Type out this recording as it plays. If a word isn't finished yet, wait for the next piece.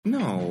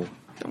No,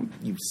 don't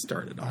you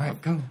start it off. All right,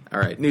 go. All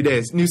right, new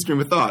days, new stream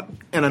of thought.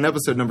 And on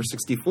episode number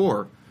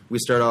 64, we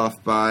start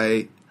off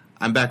by,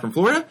 I'm back from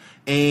Florida,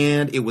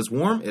 and it was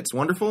warm, it's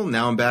wonderful.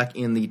 Now I'm back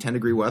in the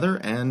 10-degree weather,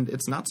 and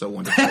it's not so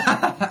wonderful.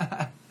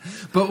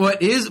 But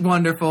what is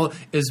wonderful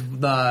is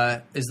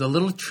the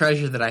little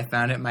treasure that I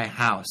found at my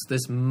house.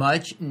 This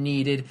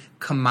much-needed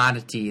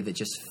commodity that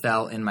just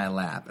fell in my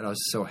lap, and I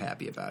was so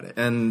happy about it.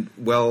 And,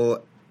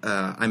 well...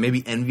 I may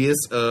be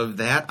envious of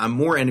that. I'm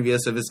more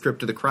envious of his trip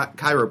to the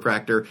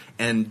chiropractor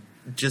and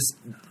just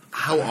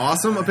how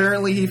awesome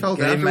apparently he felt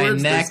getting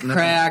afterwards. My neck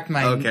cracked,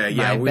 my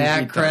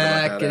back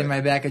cracked, getting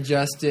my back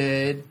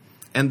adjusted.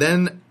 And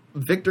then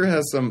Victor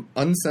has some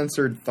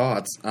uncensored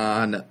thoughts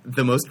on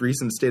the most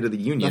recent State of the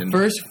Union. The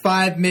first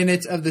 5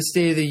 minutes of the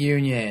State of the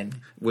Union.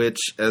 Which,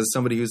 as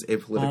somebody who's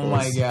apolitical,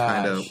 is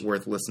kind of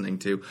worth listening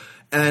to.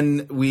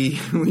 And we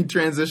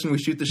transition, we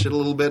shoot the shit a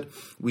little bit.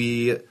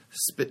 We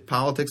spit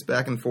politics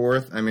back and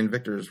forth. I mean,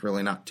 Victor's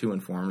really not too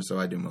informed, so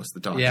I do most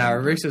of the talking. Yeah,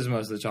 Rick does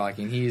most of the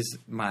talking. He's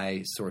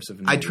my source of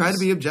news. I try to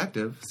be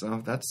objective,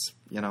 so that's,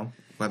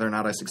 whether or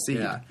not I succeed.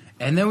 Yeah.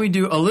 And then we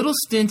do a little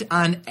stint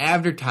on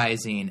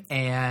advertising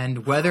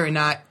and whether or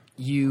not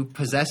you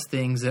possess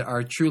things that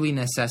are truly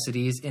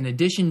necessities, in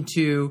addition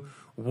to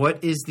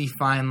what is the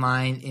fine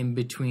line in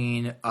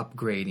between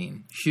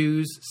upgrading.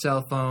 Shoes,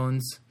 cell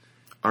phones.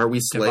 Are we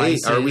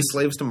slaves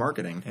to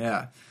marketing?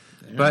 Yeah.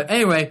 But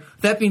anyway,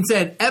 that being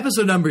said,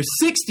 episode number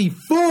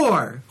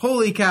 64.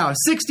 Holy cow,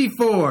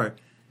 64.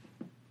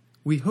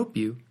 We hope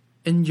you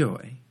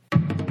enjoy.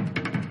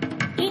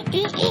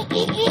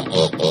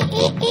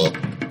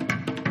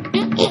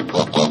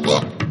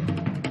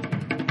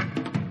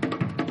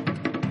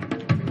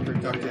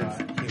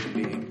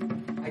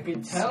 I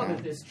can tell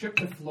that this trip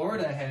to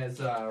Florida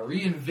has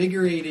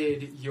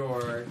reinvigorated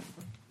your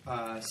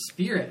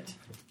spirit.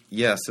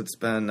 Yes, it's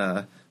been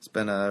a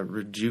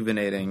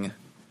rejuvenating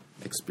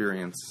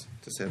experience,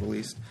 to say the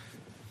least.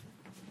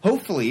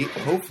 Hopefully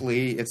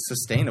it's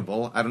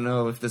sustainable. I don't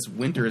know if this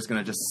winter is going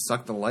to just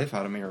suck the life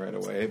out of me right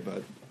away,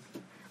 but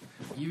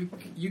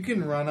you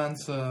can run on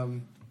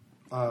some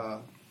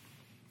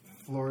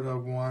Florida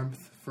warmth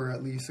for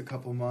at least a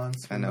couple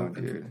months. I know,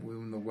 dude.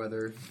 When the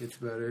weather gets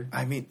better.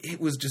 I mean, it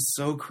was just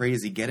so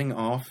crazy getting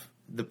off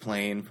the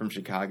plane from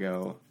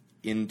Chicago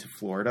into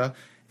Florida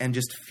and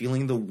just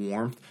feeling the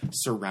warmth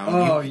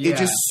surround you. Yeah. It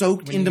just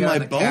soaked into my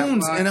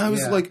bones. And I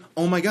was like,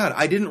 oh my God,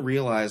 I didn't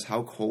realize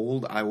how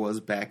cold I was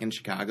back in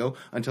Chicago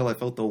until I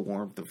felt the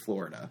warmth of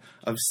Florida.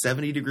 Of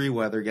 70-degree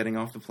weather, getting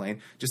off the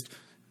plane,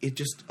 it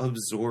just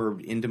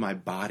absorbed into my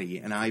body.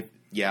 And it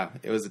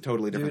was a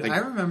totally different thing. I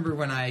remember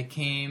when I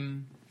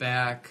came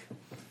back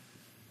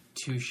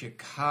to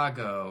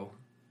Chicago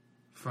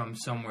from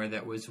somewhere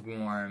that was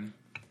warm,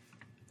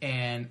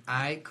 and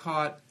I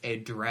caught a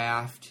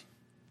draft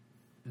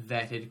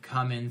that had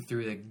come in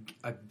through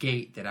a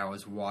gate that I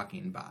was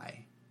walking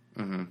by.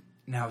 Mm-hmm.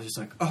 And I was just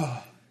like,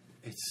 oh,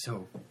 it's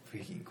so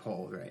freaking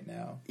cold right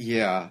now.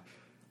 Yeah.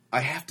 I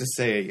have to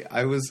say,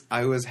 I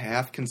was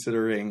half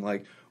considering,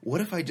 like,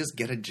 what if I just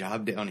get a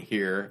job down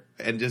here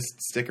and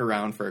just stick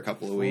around for a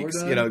couple of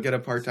weeks, get a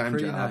part-time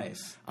job.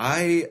 Nice.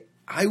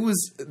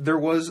 There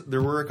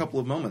were a couple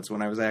of moments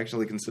when I was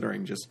actually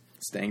considering just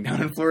staying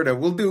down in Florida.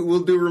 We'll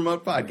do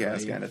remote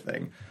podcast kind of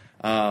thing.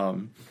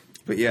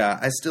 But yeah,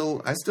 I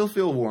still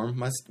feel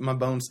warm. My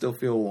bones still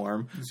feel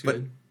warm. That's but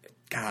good.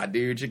 God,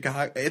 dude,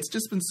 Chicago, it's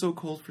just been so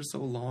cold for so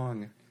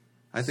long.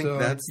 I think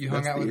you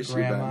hung out with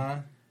Grandma.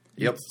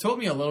 Yep. You told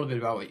me a little bit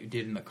about what you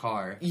did in the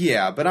car.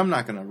 Yeah, but I'm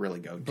not going to really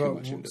go too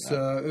much into that.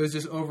 So it was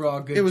just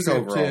overall good. It was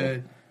trip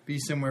to be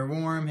somewhere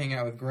warm, hang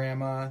out with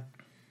Grandma,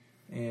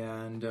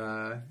 and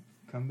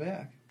come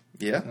back.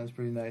 Yeah, sounds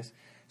pretty nice.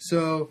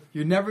 So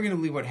you're never going to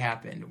believe what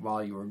happened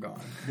while you were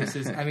gone. This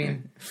is, I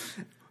mean.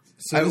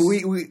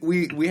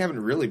 We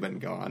haven't really been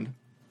gone.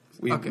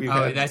 We've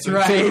had that's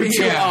right.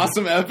 Two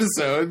awesome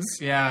episodes.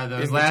 Yeah,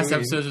 those last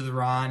episodes with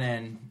Ron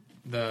and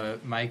the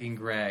Mike and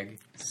Greg.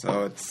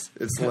 So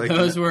it's like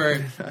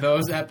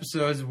those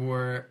episodes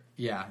were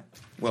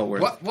well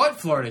worth.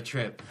 What Florida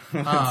trip?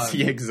 Yeah,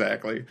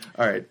 exactly.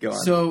 All right, go on.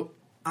 So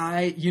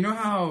you know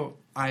how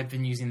I've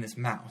been using this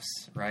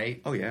mouse,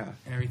 right? Oh yeah,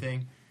 and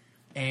everything,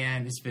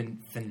 and it's been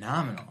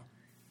phenomenal.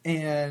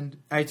 And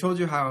I told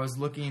you how I was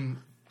looking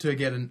to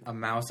get a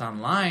mouse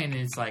online, and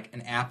it's like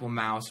an Apple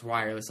mouse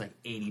wireless, like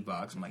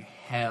 $80. I'm like,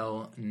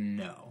 hell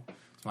no.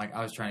 So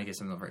I was trying to get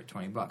something over at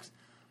 $20. I'm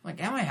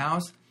like, at my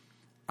house,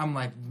 I'm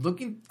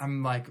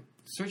like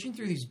searching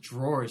through these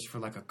drawers for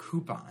like a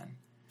coupon.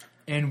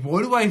 And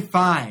what do I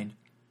find?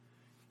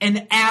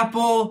 An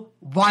Apple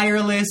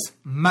wireless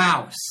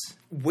mouse.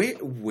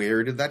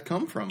 Where did that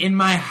come from? In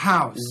my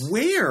house.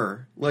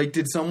 Where? Like,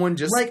 did someone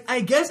just... Like, I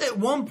guess at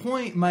one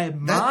point my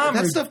mom...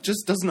 That stuff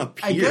just doesn't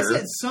appear. I guess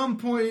at some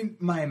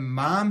point my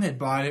mom had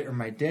bought it, or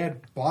my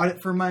dad bought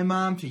it for my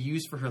mom to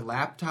use for her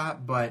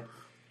laptop, but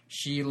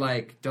she,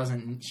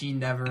 she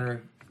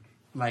never,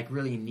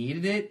 really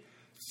needed it.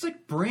 It's,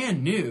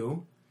 brand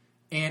new,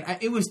 and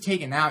it was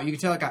taken out. You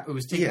could tell it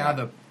was taken out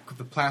of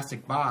the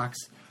plastic box,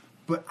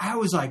 but I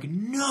was like,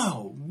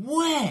 no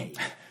way!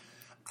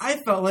 I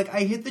felt like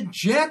I hit the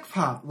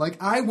jackpot. Like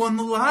I won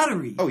the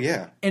lottery. Oh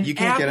yeah, An you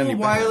can't Apple get any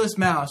better. wireless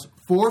mouse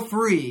for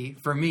free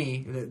for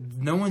me that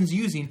no one's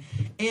using,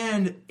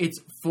 and it's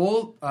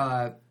full.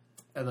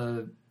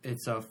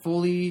 It's a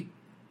fully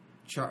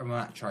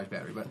not charged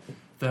battery,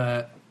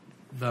 but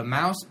the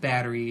mouse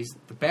batteries,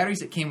 the batteries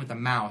that came with the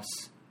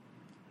mouse,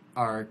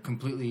 are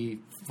completely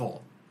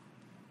full.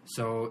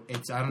 So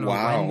it's I don't know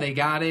when they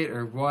got it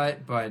or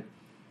what, but.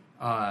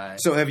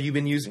 So have you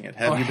been using it?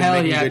 Have you been hell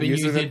making yeah, good I've been use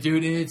using of it,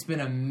 dude, and it's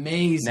been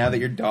amazing. Now that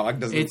your dog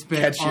doesn't it's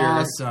been catch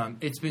awesome.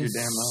 It's been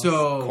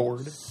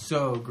cord.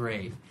 so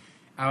great.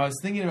 I was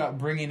thinking about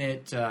bringing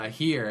it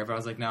here, but I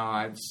was like, no,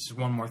 it's just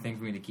one more thing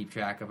for me to keep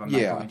track of. I'm not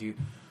going to.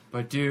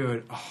 But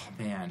dude, oh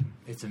man,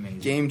 it's amazing.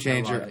 Game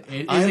changer.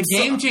 It is a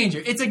game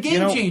changer. It's a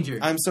game changer.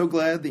 I'm so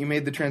glad that you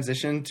made the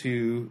transition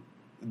to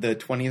the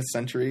 20th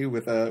century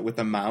with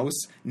a mouse.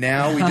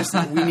 Now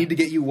we need to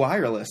get you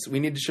wireless. We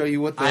need to show you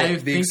what the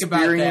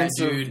experience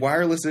of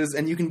wireless is,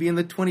 and you can be in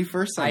the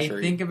 21st century.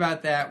 I think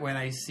about that when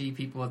I see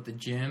people at the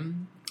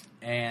gym,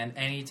 and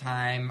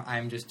anytime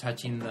I'm just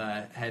touching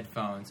the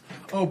headphones.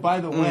 Oh,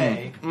 by the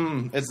way,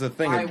 it's a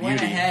thing of beauty. I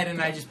went ahead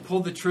and I just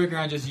pulled the trigger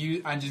on just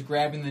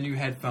grabbing the new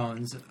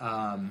headphones.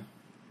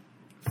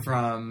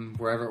 From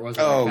wherever it was.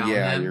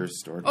 Your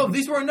store. Oh,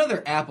 these were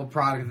another Apple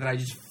product that I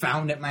just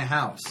found at my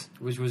house,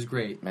 which was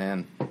great.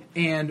 Man.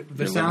 And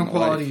the sound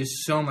quality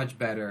is so much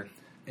better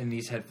in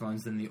these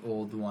headphones than the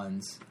old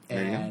ones.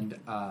 And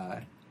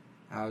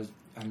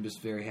I'm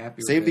just very happy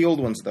with it. Save the old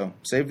ones, though.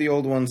 Save the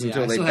old ones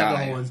until they die. Have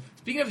the old ones.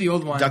 Speaking of the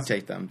old ones... Duct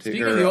tape them.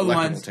 Speaking of the old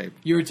ones,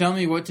 you were telling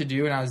me what to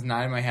do, and I was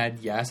nodding my head,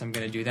 yes, I'm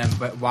going to do them.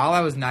 But while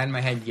I was nodding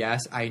my head,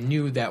 yes, I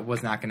knew that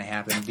was not going to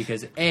happen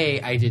because,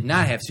 A, I did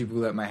not have super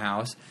glue at my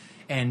house,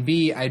 and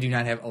B, I do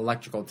not have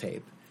electrical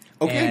tape.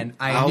 Okay, and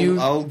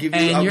I'll give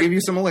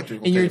you some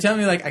electrical tape. And you were telling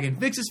me, like, I can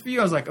fix this for you.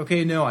 I was like,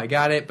 okay, no, I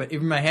got it. But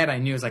in my head, I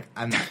knew, I was like,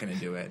 I'm not going to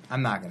do it.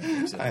 I'm not going to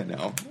fix it. I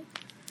know.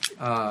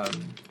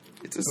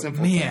 It's a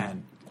simple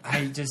thing.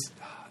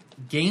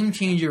 Game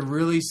Changer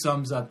really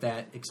sums up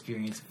that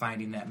experience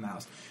finding that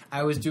mouse.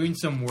 I was doing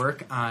some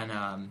work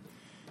on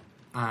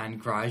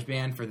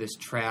GarageBand for this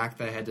track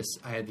that I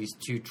had these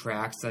two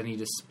tracks that I need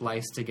to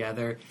splice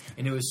together,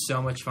 and it was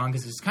so much fun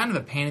because it's kind of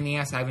a pain in the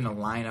ass having to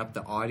line up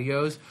the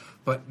audios.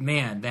 But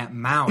man, that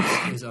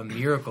mouse is a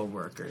miracle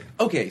worker.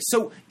 Okay,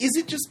 so is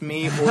it just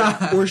me,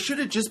 or should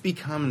it just be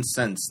common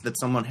sense that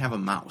someone have a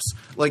mouse?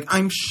 Like,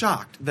 I'm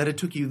shocked that it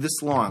took you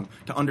this long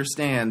to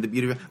understand the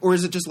beauty of it. Or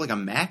is it just like a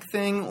Mac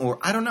thing? Or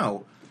I don't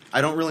know. I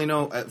don't really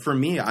know. For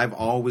me, I've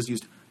always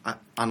used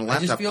on a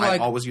laptop. I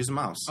always use a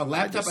mouse. A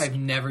laptop, I've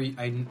never.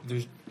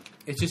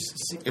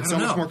 It's so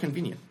much more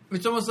convenient.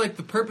 It's almost like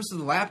the purpose of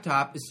the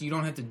laptop is so you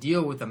don't have to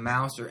deal with a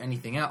mouse or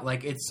anything else.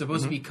 Like, it's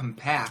supposed to be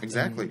compact,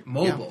 and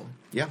mobile.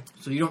 Yeah.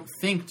 So you don't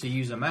think to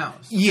use a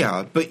mouse.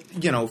 Yeah, but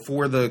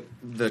for the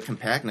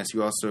compactness,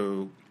 you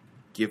also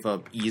give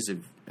up ease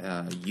of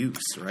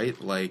use,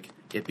 right? Like,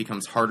 it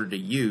becomes harder to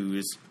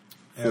use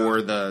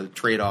for the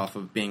trade-off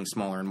of being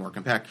smaller and more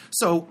compact.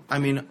 So, I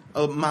mean,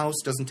 a mouse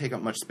doesn't take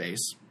up much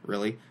space,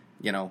 really.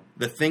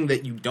 The thing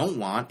that you don't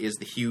want is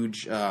the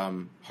huge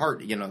the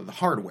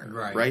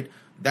hardware, right?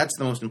 That's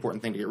the most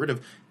important thing to get rid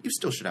of. You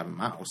still should have a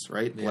mouse,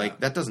 right? Yeah.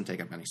 Like, that doesn't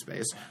take up any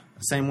space.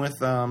 Same with,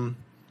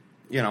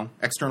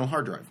 external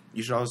hard drive.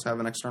 You should always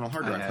have an external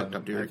hard drive hooked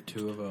up to your...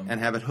 two of them.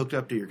 And have it hooked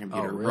up to your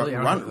computer. Oh, really?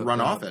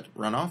 Run off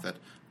it.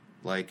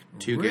 Like,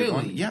 2 gig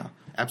one. Yeah,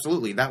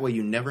 absolutely. That way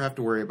you never have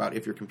to worry about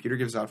if your computer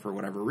gives out for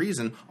whatever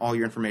reason, all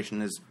your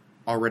information is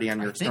already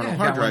on your external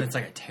hard drive. It's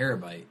like a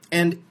terabyte.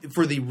 And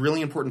for the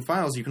really important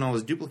files, you can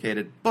always duplicate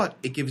it, but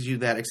it gives you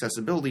that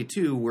accessibility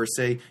too, where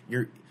say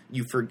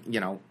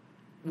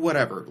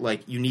whatever,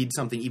 like you need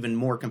something even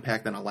more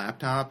compact than a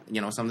laptop,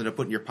 something to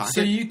put in your pocket.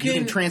 So you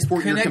can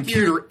transport your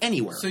computer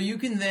anywhere. So you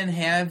can then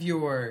have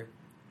your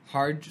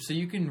so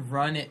you can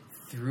run it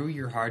through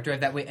your hard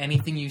drive. That way,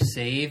 anything you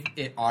save,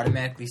 it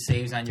automatically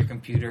saves on your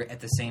computer at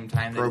the same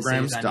time.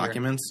 Programs,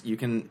 documents,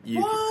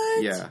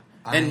 What? Yeah.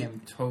 I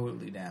am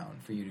totally down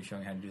for you to show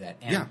me how to do that.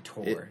 And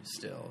Tor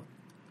still.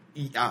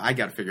 I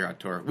got to figure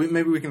out Tor.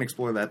 Maybe we can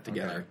explore that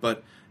together. Okay.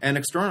 But an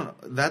external,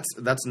 that's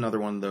another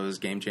one of those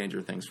game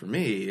changer things for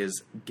me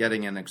is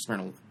getting an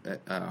external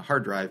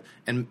hard drive,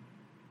 and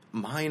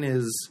mine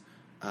is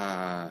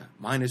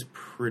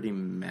pretty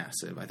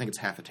massive. I think it's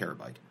half a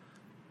terabyte.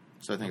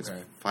 So I think it's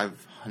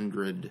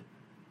 500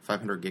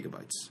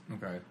 gigabytes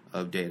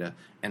of data,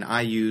 and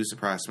I use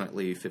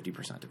approximately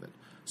 50% of it.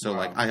 So,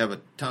 I have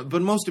a ton,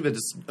 but most of it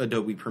is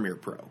Adobe Premiere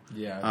Pro.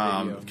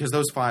 Yeah, because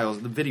those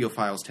files, the video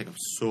files, take up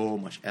so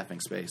much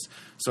effing space.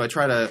 So I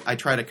try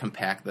to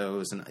compact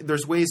those, and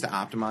there's ways to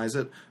optimize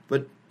it.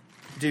 But,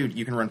 dude,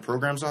 you can run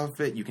programs off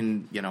it. You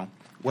can,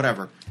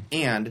 whatever,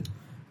 and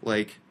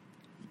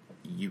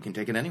you can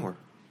take it anywhere.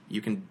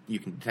 You can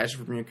detach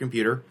it from your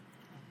computer,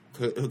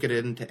 hook it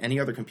into any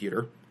other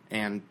computer,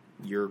 and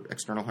your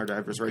external hard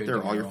drive is right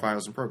there, all your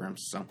files and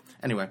programs. So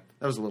anyway,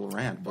 that was a little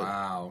rant. But,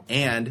 wow.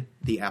 And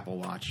the Apple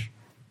Watch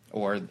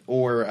or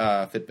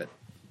Fitbit.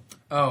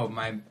 Oh,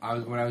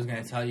 what I was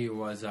going to tell you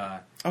was...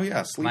 oh,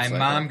 yeah, sleep my cycle.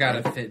 Mom got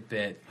a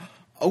Fitbit.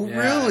 Oh,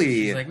 really?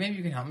 She's like, maybe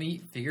you can help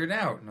me figure it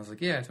out. And I was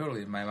like, yeah,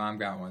 totally. My mom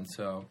got one,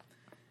 so...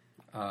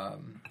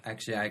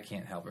 actually, I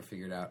can't help her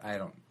figure it out. I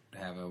don't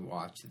have a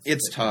watch.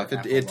 It's tough.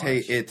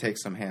 It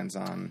takes some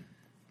hands-on.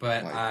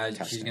 But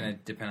she's going to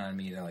depend on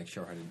me to like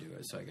show her how to do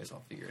it, so I guess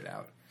I'll figure it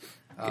out.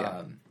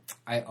 Yeah.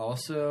 I've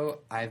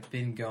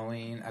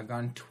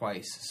gone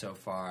twice so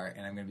far,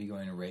 and I'm going to be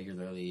going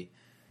regularly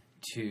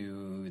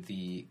to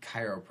the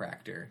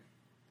chiropractor.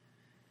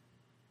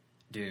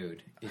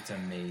 Dude, it's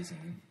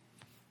amazing.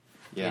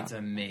 Yeah. It's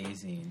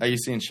amazing. Are you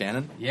seeing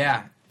Shannon?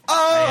 Yeah.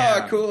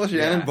 Oh, cool.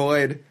 Shannon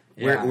Boyd.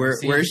 Yeah,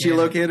 where is she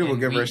located? We'll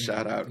give her a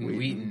shout out.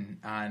 Wheaton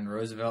on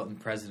Roosevelt and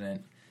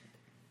President.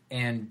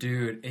 And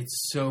dude,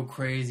 it's so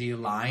crazy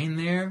lying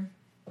there,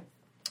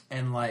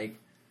 and like,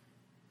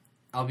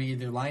 I'll be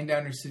either lying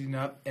down or sitting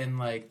up, and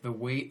like the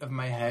weight of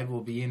my head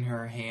will be in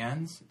her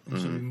hands, and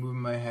she'll be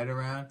moving my head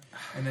around,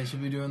 and then she'll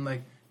be doing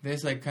like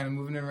this, like kind of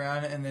moving it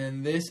around, and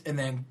then this, and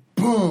then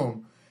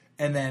boom,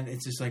 and then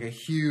it's just like a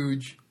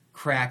huge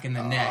crack in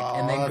the neck,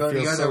 and then go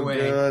the other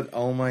way. Good.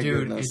 Oh my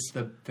dude, goodness, it's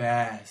the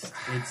best.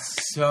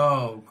 It's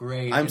so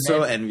great. I'm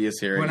so envious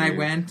here. When I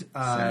went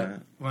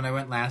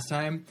last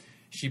time,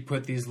 she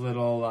put these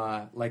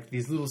little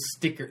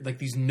stickers, like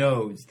these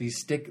nodes,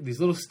 these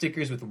little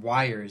stickers with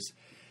wires,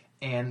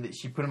 and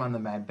she put them on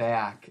my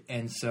back,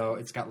 and so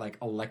it's got like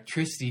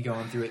electricity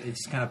going through it. It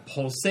just kind of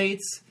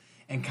pulsates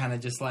and kind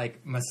of just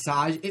like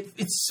massage.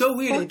 It's so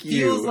weird. It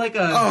feels like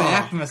a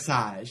back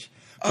massage.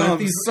 But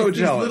these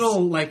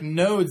little like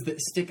nodes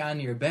that stick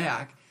onto your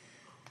back,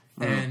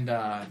 and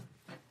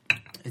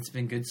it's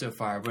been good so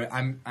far. But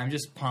I'm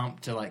just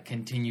pumped to like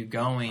continue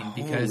going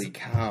because holy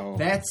cow,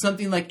 that's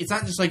something like it's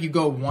not just like you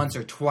go once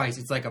or twice.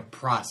 It's like a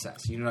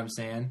process. You know what I'm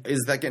saying?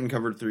 Is that getting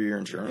covered through your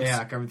insurance?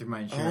 Yeah, covered through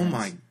my insurance. Oh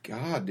my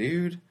god,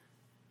 dude.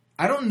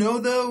 I don't know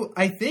though.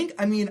 I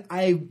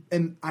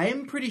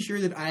am pretty sure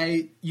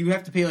that you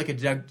have to pay like a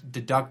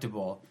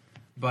deductible.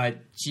 But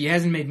she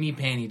hasn't made me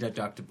pay any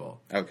deductible.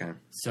 Okay.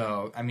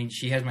 So, I mean,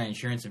 she has my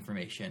insurance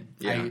information.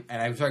 Yeah.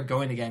 I started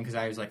going again because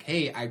I was like,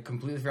 hey, I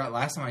completely forgot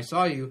last time I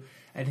saw you,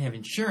 I didn't have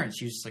insurance.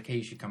 She was just like, hey,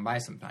 you should come by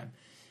sometime.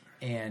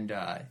 And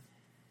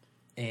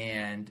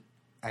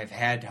I've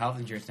had health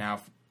insurance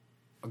now,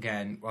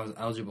 again, I was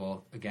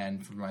eligible again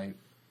for my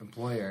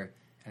employer,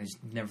 and I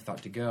just never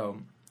thought to go,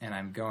 and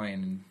I'm going,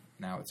 and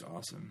now it's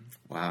awesome.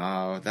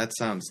 Wow, that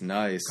sounds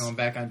nice. Going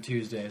back on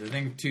Tuesdays. I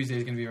think Tuesday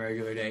is going to be a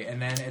regular day.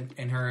 And then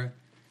in her...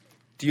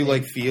 Do you,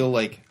 like, feel,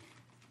 like,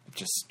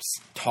 just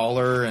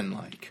taller and,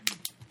 like,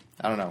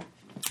 I don't know.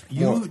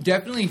 You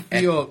definitely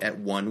feel... At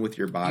one with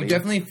your body. You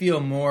definitely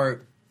feel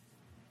more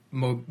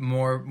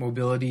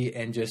mobility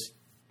and just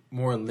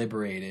more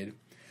liberated.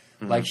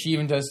 Mm-hmm. Like, she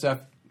even does stuff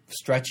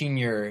stretching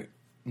your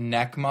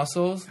neck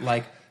muscles.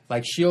 Like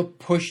she'll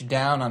push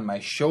down on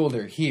my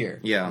shoulder here.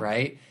 Yeah.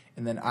 Right?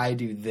 And then I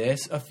do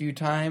this a few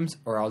times,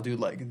 or I'll do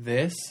like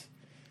this.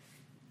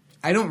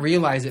 I don't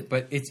realize it,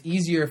 but it's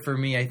easier for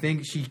me. I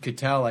think she could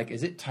tell, like,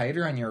 is it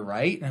tighter on your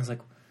right? And I was like,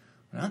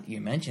 well, now that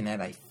you mention that,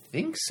 I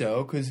think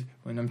so. Because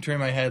when I'm turning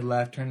my head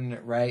left, turning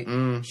it right,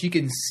 she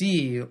can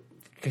see,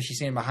 because she's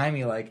standing behind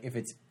me, like, if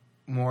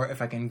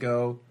I can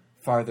go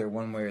farther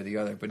one way or the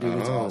other. But, dude,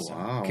 it's awesome.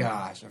 Wow.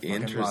 Gosh, I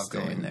fucking love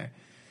going there.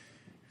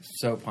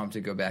 So pumped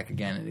to go back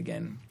again and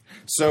again.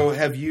 So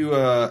have you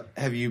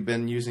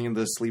been using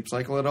the sleep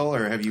cycle at all,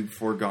 or have you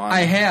foregone?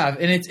 I have,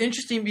 and it's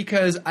interesting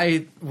because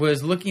I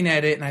was looking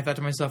at it and I thought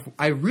to myself,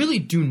 I really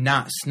do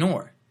not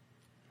snore.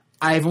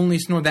 I've only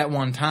snored that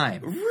one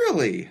time.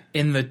 Really?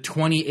 In the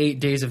 28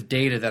 days of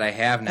data that I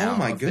have now. Oh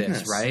my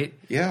goodness! This, right?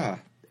 Yeah.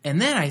 And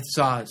then I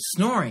saw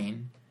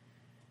snoring,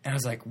 and I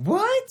was like,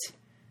 "What?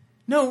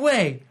 No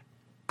way!"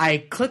 I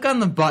click on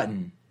the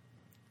button.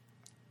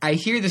 I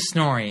hear the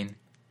snoring.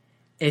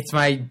 It's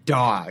my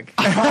dog.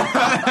 I'm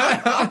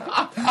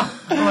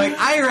like,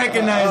 I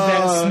recognize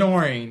that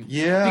snoring.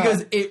 Yeah.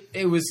 Because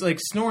it was like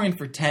snoring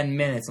for 10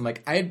 minutes. I'm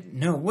like,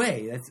 no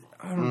way.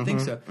 I don't think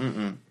so.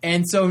 Mm-mm.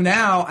 And so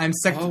now I'm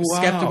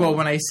skeptical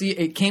when I see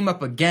it came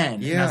up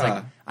again. Yeah. And I was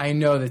like, I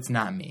know that's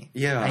not me.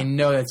 Yeah. I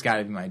know that's got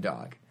to be my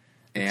dog.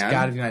 And? It's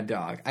got to be my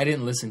dog. I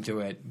didn't listen to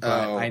it, but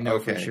I know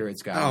for sure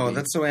it's got to be. Oh,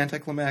 that's so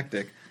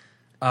anticlimactic.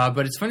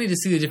 But it's funny to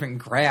see the different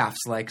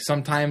graphs. Like,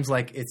 sometimes,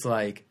 like, it's,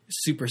 like,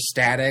 super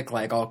static,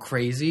 like, all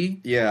crazy.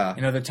 Yeah.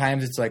 And other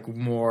times it's, like,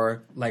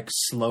 more, like,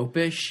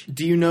 slope-ish.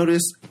 Do you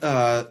notice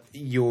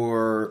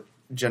your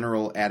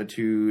general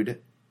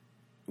attitude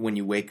when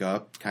you wake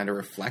up kind of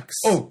reflects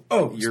your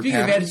speaking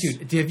patterns? of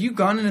attitude, have you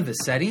gone into the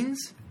settings?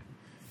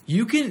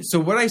 You can...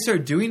 So what I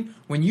started doing,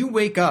 when you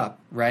wake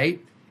up,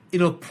 right,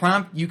 it'll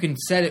prompt... You can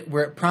set it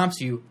where it prompts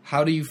you,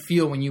 how do you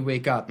feel when you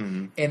wake up?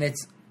 Mm-hmm. And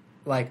it's,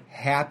 like,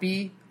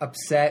 happy...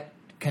 upset,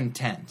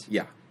 content.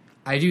 Yeah.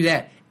 I do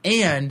that.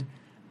 And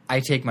I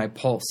take my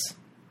pulse.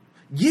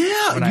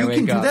 Yeah, you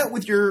can do that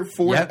with your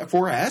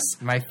 4S?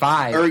 My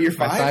 5. Or your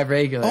 5? My 5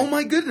 regular. Oh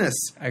my goodness.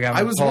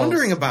 I was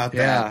wondering about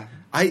that.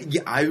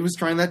 Yeah. I was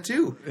trying that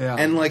too. Yeah.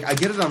 And like I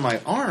get it on my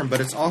arm,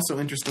 but it's also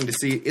interesting to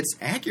see it's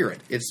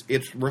accurate.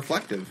 It's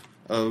reflective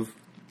of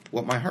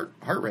what my heart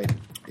rate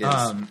is.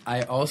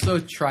 I also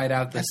tried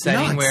out the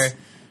setting where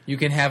you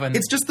can have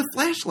It's just the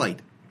flashlight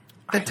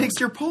that takes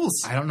your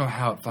pulse. I don't know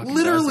how it fucking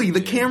Literally,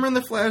 does it, the camera and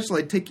the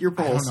flashlight take your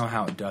pulse. I don't know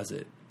how it does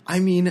it. I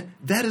mean,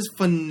 that is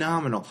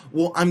phenomenal.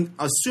 Well, I'm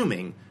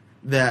assuming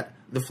that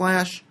the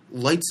flash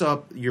lights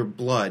up your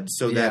blood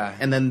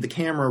and then the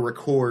camera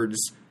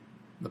records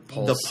the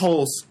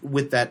pulse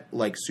with that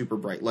like super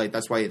bright light.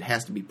 That's why it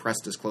has to be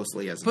pressed as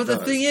closely as it does. But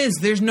the thing is,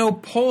 there's no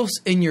pulse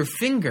in your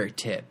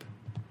fingertip.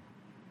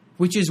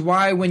 Which is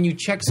why when you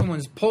check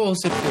someone's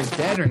pulse, if they're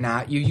dead or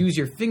not, you use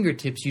your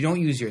fingertips. You don't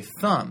use your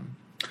thumb.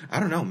 I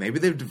don't know. Maybe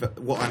they've they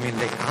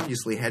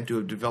obviously had to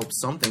have developed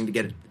something to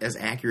get it as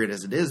accurate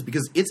as it is,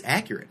 because it's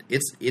accurate.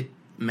 It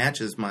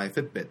matches my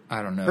Fitbit.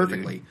 I don't know,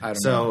 perfectly. Dude. I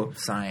don't know.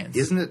 Science.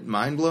 Isn't it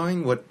mind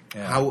blowing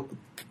how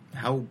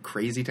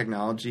crazy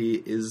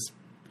technology is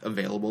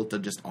available to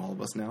just all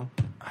of us now?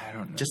 I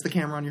don't know. Just the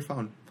camera on your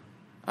phone,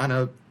 on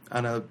a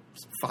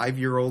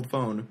 5-year-old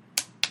phone.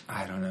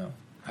 I don't know.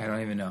 I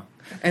don't even know.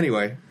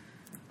 Anyway,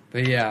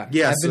 but I've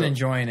been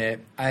enjoying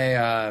it.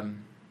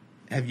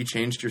 Have you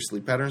changed your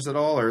sleep patterns at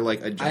all, or like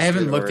adjusted? I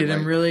haven't looked at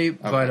them really,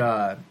 but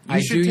I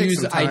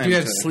do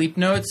have sleep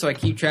notes, so I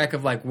keep track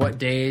of like what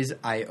days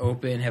I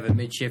open, have a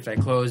mid shift, I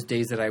close,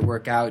 days that I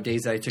work out,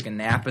 days that I took a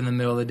nap in the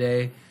middle of the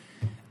day.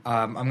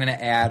 I'm gonna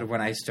add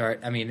when I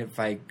start. I mean, if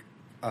I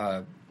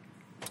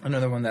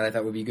another one that I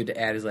thought would be good to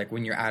add is like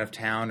when you're out of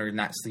town or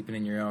not sleeping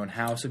in your own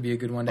house would be a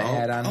good one to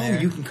add on there. Oh,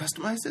 you can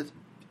customize it?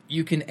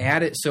 You can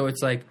add it so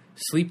it's like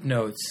sleep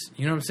notes.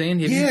 You know what I'm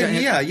saying?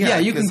 Yeah,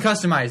 you can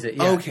customize it.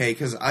 Yeah. Okay,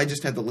 because I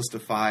just had the list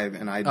of 5,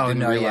 and I didn't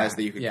realize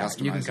that you could customize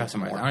it. You can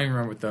customize it. I don't even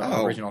remember what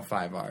the original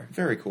 5 are.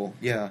 Very cool,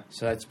 yeah.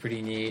 So that's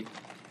pretty neat.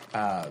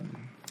 But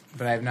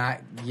I have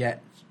not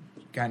yet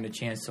gotten a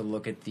chance to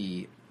look at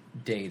the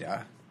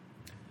data.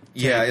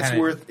 Yeah,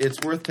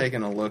 it's worth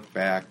taking a look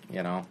back,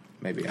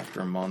 maybe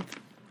after a month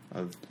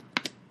of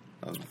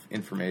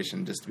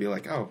information, just to be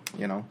like,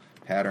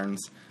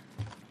 patterns.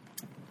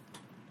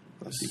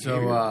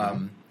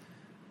 So,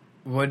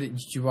 what did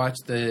you watch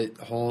the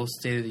whole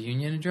State of the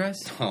Union address?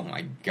 Oh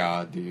my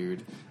god,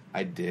 dude,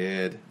 I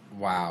did.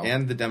 Wow,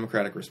 and the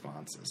Democratic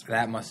responses.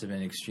 That must have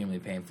been extremely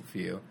painful for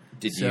you.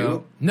 Did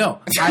you? No,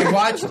 I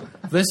watched.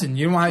 Listen,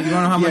 you want to know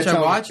how much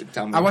I watched?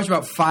 Tell me. I watched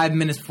about 5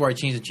 minutes before I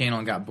changed the channel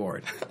and got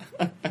bored.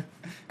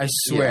 I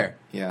swear.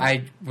 Yeah.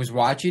 I was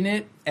watching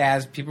it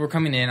as people were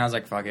coming in. I was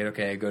like, "Fuck it,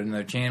 okay." Go to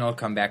another channel,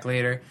 come back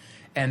later,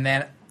 and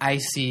then I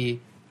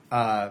see.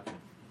 Paul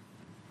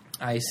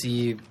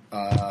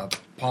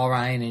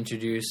Ryan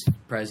introduce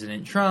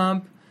President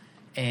Trump,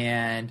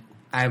 and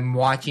I'm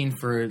watching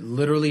for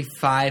literally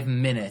 5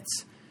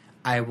 minutes.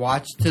 I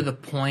watched to the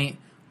point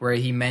where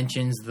he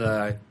mentions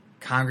the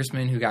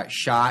congressman who got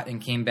shot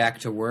and came back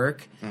to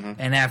work,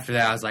 and after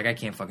that, I was like, I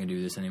can't fucking do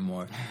this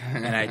anymore.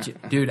 And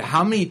dude,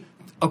 how many?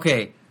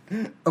 Okay,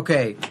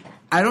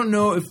 I don't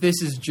know if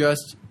this is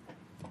just.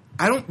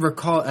 I don't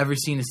recall ever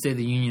seeing a State of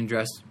the Union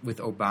address with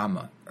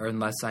Obama, or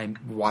unless I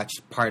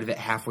watched part of it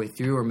halfway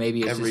through, or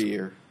maybe it's every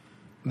year.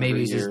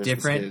 Maybe it's just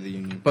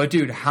different. But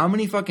dude, how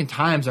many fucking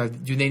times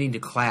do they need to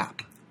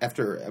clap?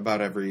 After about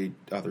every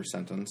other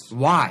sentence.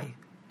 Why?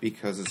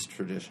 Because it's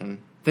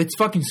tradition. That's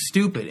fucking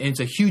stupid, and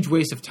it's a huge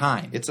waste of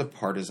time. It's a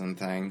partisan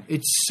thing.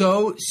 It's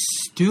so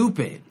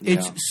stupid. Yeah.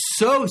 It's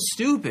so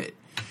stupid.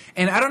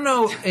 And I don't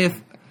know if,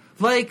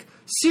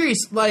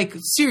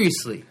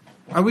 seriously,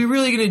 are we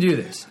really going to do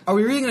this? Are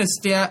we really going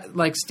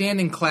to stand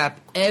and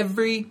clap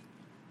every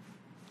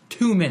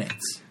 2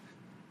 minutes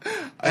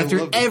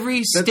after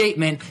every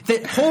statement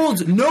that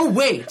holds no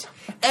weight?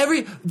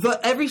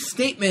 Every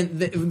statement,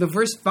 the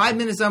first 5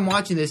 minutes I'm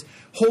watching this,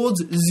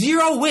 holds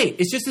zero weight.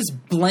 It's just this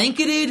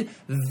blanketed,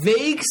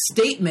 vague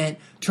statement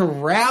to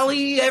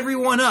rally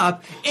everyone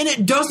up, and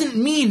it doesn't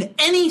mean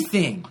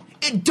anything.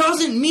 It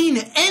doesn't mean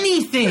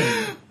anything.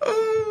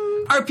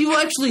 Are people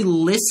actually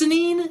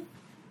listening?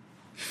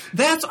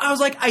 I was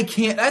like, I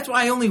can't. That's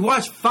why I only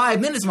watched 5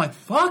 minutes. I'm like,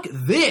 fuck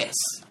this.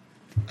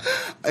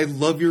 I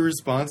love your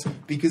response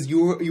because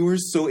you are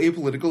so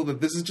apolitical that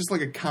this is just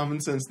like a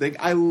common sense thing.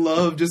 I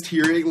love just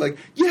hearing like,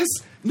 yes,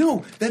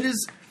 no,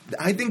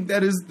 I think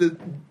that is the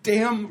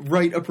damn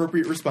right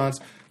appropriate response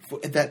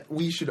that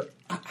we should.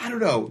 I don't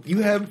know.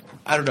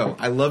 I don't know.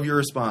 I love your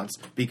response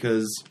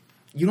because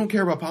you don't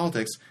care about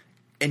politics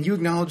and you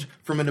acknowledge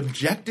from an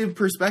objective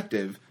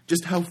perspective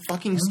just how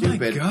fucking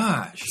stupid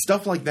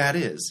stuff like that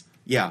is.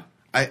 Yeah,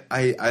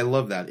 I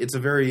love that. It's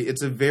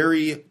a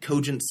very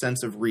cogent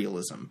sense of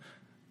realism.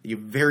 You're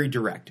very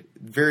direct,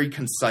 very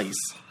concise.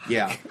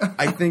 Yeah,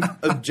 I think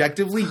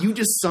objectively, you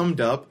just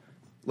summed up,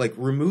 like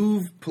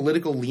remove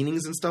political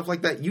leanings and stuff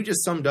like that. You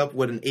just summed up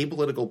what an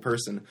apolitical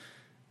person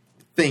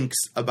thinks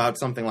about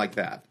something like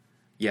that.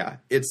 Yeah,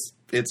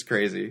 it's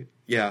crazy.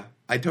 Yeah,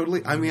 I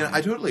totally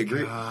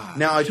agree.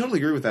 Now, I totally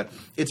agree with that.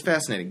 It's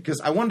fascinating because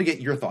I wanted to get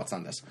your thoughts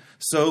on this.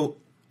 So,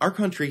 our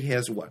country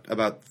has what,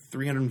 about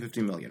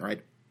 350 million,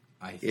 right?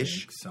 I think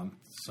some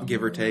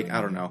give or take.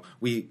 I don't know.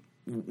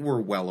 We're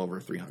well over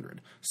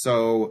 300.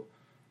 So,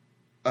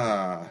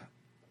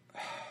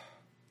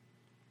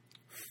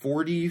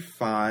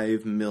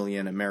 45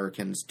 million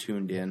Americans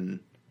tuned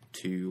in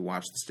to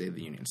watch the State of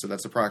the Union. So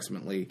that's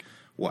approximately,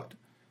 what,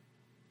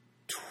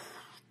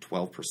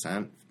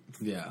 12%?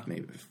 Yeah.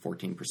 Maybe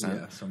 14%?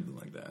 Yeah, something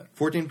like that.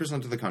 14%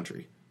 of the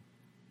country.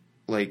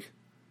 Like,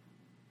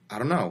 I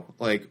don't know.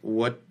 Like,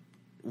 what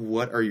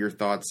are your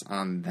thoughts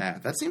on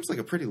that? That seems like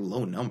a pretty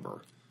low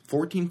number.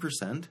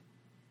 14%?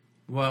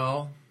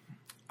 Well,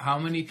 how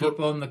many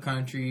people in the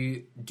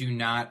country do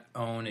not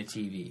own a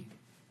TV?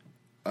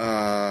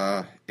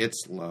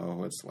 It's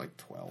low. It's like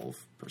 12%.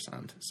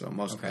 So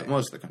most of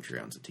the country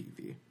owns a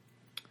TV.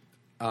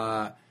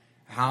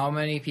 How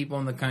many people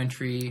in the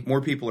country more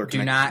people are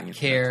do not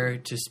care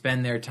to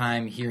spend their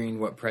time hearing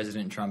what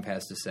President Trump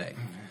has to say?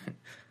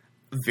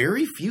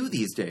 Very few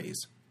these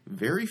days.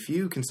 Very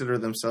few consider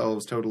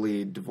themselves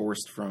totally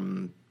divorced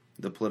from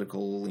the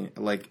political,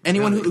 like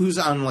anyone who's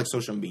on like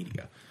social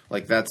media.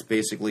 Like that's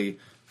basically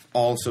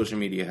all social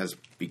media has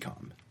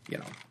become,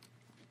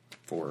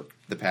 for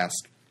the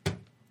past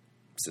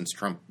since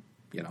Trump,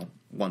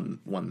 won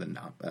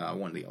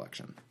the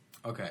election.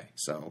 Okay.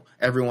 So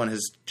everyone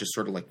has just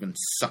sort of like been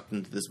sucked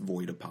into this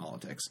void of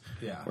politics.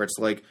 Yeah. Where it's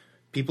like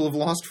people have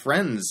lost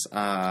friends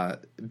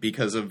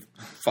because of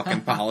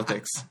fucking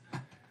politics.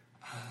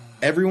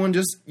 Everyone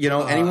just,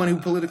 anyone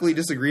who politically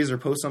disagrees or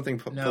posts something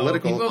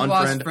political, people have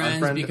lost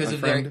friends because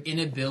of their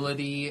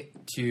inability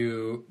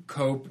to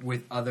cope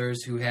with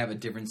others who have a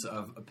difference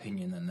of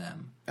opinion than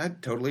them. I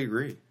totally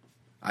agree.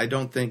 I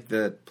don't think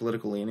that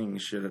political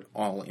leanings should at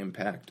all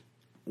impact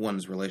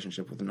one's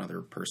relationship with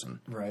another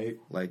person. Right.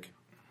 Like,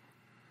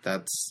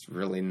 that's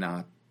really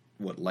not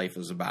what life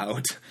is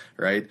about,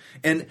 right?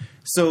 And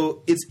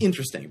so it's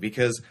interesting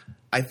because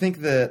I think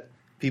that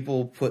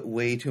people put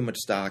way too much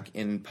stock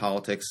in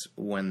politics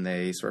when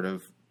they sort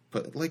of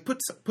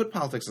put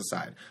politics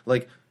aside.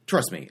 Like,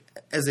 trust me,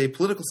 as a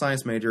political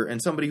science major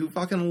and somebody who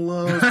fucking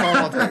loves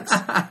politics,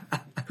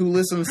 who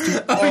listens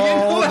to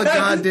all the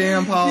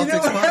goddamn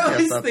politics podcasts out there. I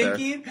was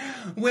thinking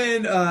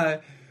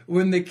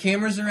when the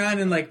camera's around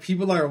and like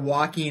people are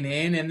walking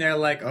in and they're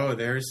like, oh,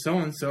 there's so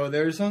and so,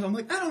 there's so and so. I'm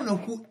like, I don't know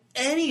who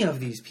any of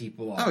these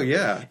people are. Oh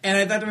yeah. And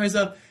I thought to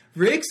myself,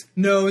 Rix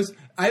knows.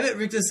 I bet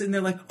Rix is sitting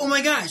there like, oh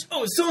my gosh,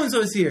 oh,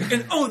 so-and-so's here.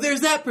 And oh,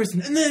 there's that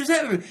person. And there's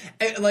that person.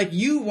 And, like,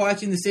 you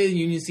watching the State of the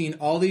Union, seeing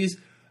all these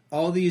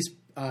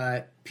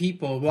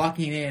people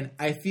walking in,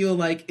 I feel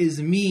like is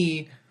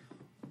me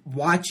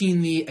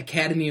watching the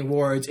Academy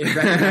Awards and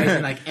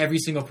recognizing, like, every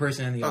single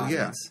person in the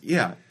audience.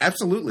 Yeah,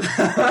 absolutely.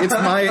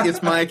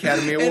 It's my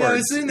Academy Awards. And I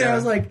was sitting there, I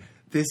was like,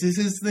 this is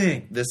his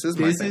thing. This is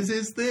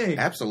his thing.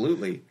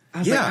 Absolutely. I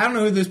was like, I don't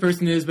know who this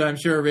person is, but I'm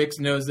sure Rix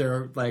knows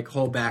their like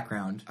whole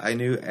background. I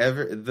knew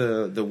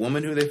the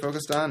woman who they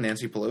focused on,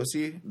 Nancy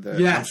Pelosi.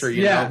 I'm sure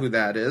you know who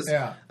that is.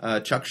 Yeah.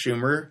 Chuck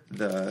Schumer,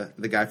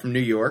 the guy from New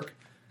York.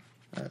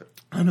 I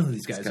don't know who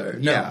these guys are.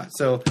 No. Yeah.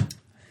 So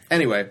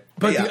anyway,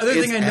 but the other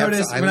thing I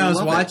noticed when I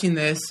was watching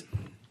this,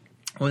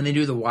 when they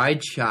do the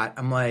wide shot,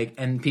 I'm like,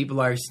 and people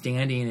are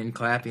standing and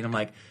clapping. I'm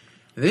like,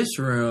 this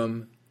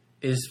room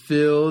is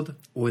filled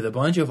with a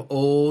bunch of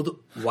old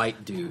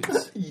white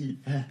dudes.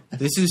 Yeah.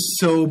 This is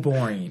so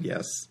boring.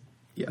 Yes.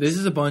 This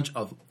is a bunch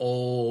of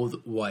old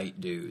white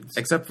dudes.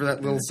 Except for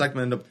that little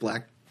segment of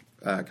black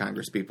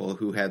Congress people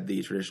who had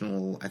the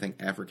traditional, I think,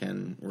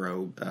 African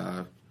robes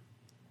on.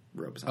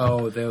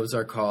 Oh, those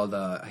are called,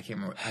 I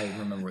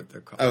remember what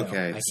they're called.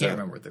 Okay. I can't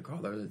remember what they're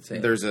called.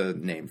 There's a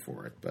name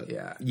for it, but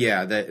yeah.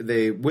 Yeah,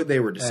 they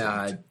were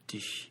distinct.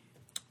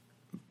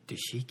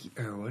 Dashiki,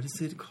 or what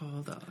is it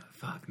called?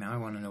 Fuck! Now I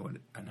want to know what.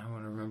 Now I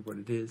want to remember what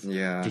it is.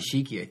 Yeah,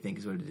 Dashiki, I think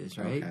is what it is,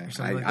 right? Okay. Or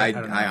something like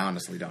that. I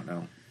honestly don't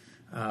know.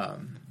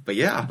 But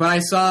yeah, but I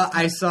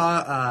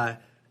saw.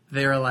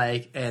 They were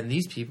like, and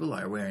these people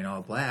are wearing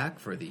all black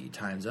for the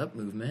Time's Up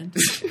movement.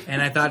 And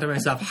I thought to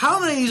myself, how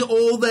many of these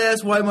old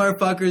ass white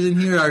motherfuckers in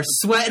here are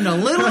sweating a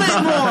little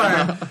bit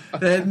more?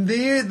 That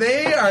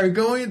they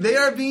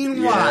are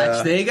being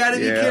watched. They got to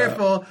be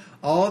careful.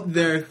 All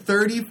their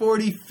 30,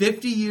 40,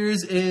 50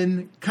 years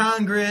in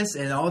Congress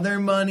and all their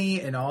money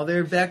and all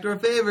their backdoor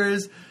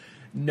favors,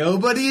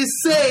 nobody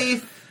is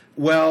safe.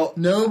 Well,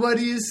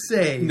 nobody is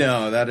safe.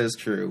 No, that is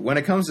true. When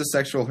it comes to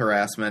sexual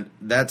harassment,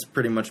 that's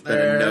pretty much been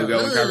a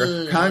no-go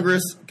in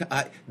Congress.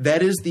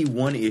 That is the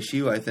one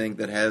issue, I think,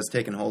 that has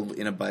taken hold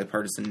in a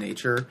bipartisan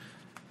nature,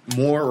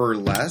 more or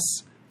less,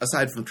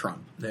 aside from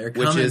Trump. They're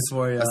coming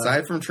for you.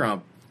 Aside from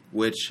Trump,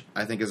 which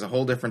I think is a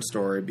whole different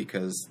story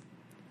because,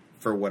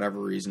 for whatever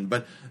reason,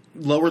 but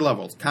lower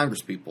levels,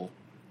 Congress people,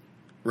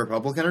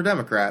 Republican or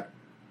Democrat,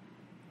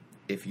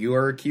 if you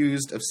are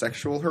accused of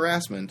sexual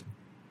harassment,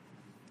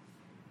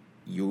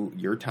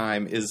 your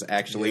time is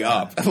actually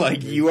up.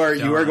 Like you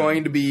are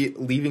going to be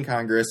leaving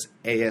Congress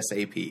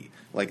ASAP.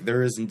 Like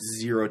there is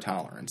zero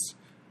tolerance.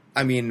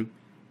 I mean,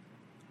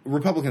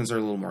 Republicans are a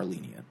little more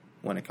lenient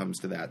when it comes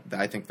to that.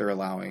 I think they're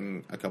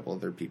allowing a couple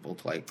other people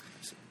to like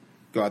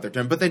go out their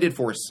term, but they did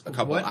force a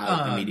couple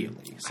out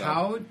immediately.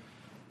 So.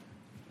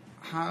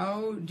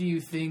 How do you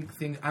think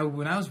things?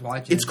 When I was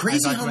watching, it's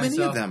crazy how many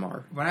of them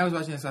are. When I was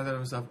watching this, I thought to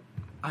myself,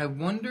 I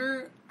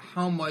wonder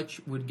how much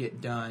would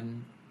get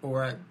done,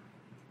 or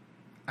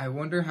I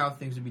wonder how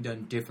things would be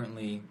done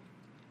differently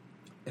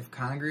if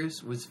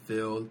Congress was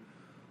filled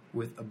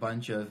with a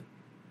bunch of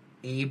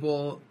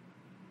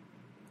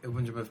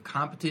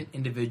competent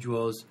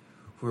individuals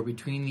who are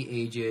between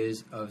the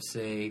ages of,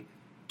 say,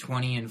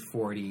 20 and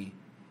 40,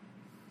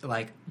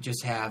 like,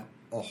 just have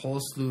a whole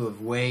slew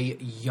of way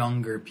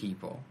younger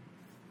people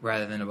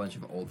rather than a bunch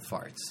of old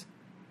farts.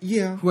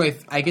 Yeah. Who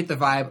I get the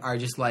vibe are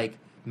just like,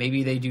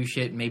 maybe they do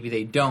shit, maybe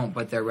they don't,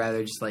 but they're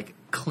rather just like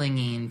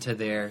clinging to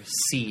their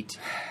seat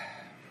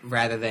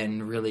rather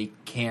than really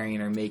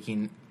caring or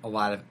making a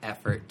lot of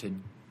effort to.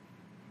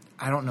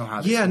 I don't know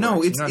how. This works.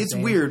 No, it's it's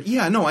weird.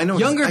 Yeah, no, I know.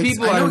 Younger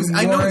people are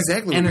more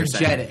exactly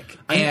energetic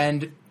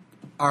and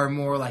are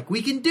more like,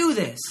 we can do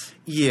this.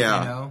 Yeah,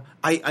 you know?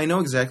 I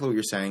know exactly what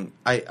you're saying.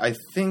 I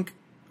think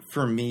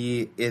for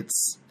me,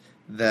 it's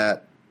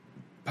that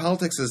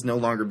politics has no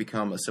longer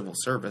become a civil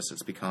service.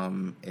 It's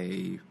become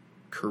a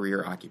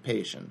career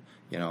occupation.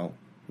 You know,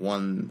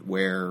 one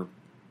where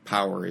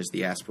power is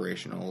the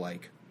aspirational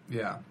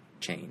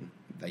chain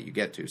that you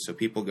get to. So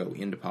people go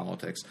into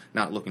politics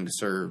not looking to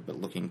serve,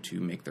 but looking to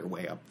make their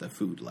way up the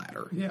food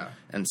ladder. Yeah.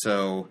 And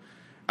so,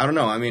 I don't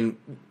know. I mean,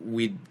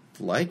 we'd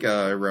like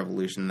a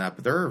revolution in that,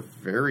 but there are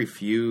very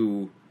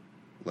few,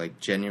 like,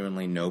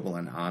 genuinely noble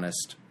and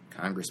honest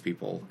Congress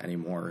people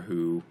anymore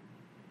who,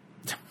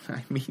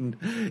 I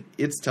mean,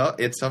 it's tough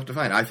to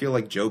find. I feel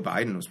like Joe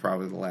Biden was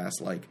probably the last,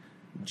 like,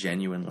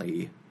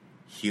 genuinely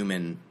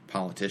human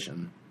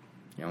politician.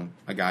 You know,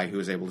 a guy who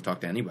was able to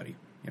talk to anybody.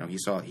 You know, he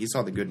saw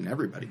the good in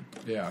everybody.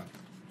 Yeah.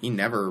 He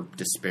never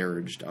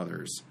disparaged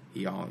others.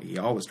 He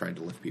always tried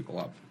to lift people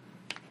up.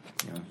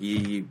 You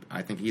know,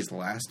 I think he's the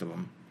last of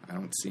them. I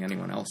don't see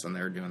anyone else in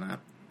there doing that.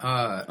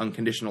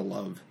 Unconditional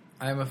love.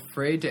 I'm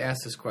afraid to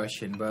ask this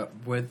question, but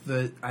with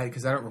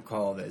because I don't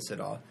recall this at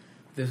all.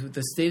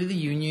 The State of the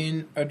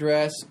Union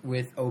address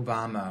with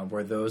Obama,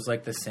 were those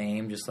like the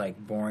same, just like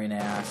boring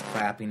ass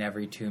clapping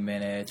every 2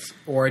 minutes,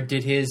 or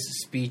did his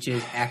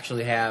speeches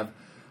actually have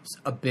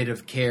a bit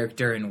of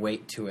character and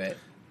weight to it?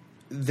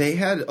 They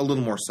had a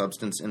little more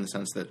substance in the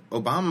sense that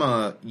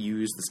Obama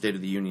used the State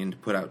of the Union to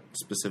put out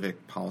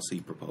specific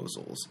policy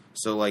proposals.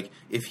 So, like,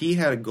 if he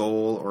had a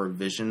goal or a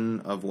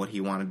vision of what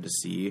he wanted to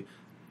see,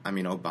 I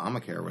mean,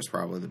 Obamacare was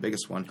probably the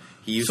biggest one.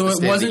 He used the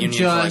State of the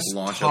Union to, like,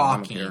 launch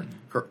Obamacare.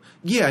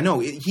 Yeah, no,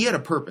 he had a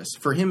purpose.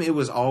 For him, it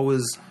was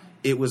always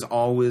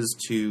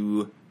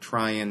to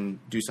try and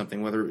do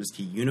something, whether it was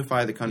to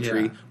unify the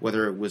country,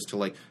 whether it was to,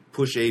 like,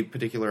 push a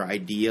particular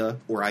idea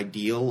or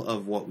ideal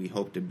of what we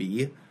hope to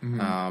be.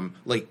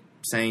 Like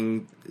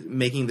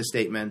making the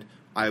statement,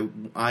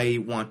 I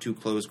want to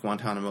close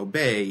Guantanamo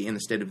Bay in the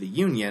State of the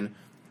Union,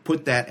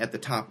 put that at the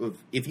top of,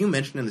 if you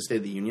mention in the State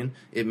of the Union,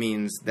 it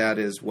means that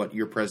is what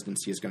your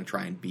presidency is going to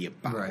try and be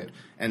about. Right.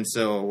 And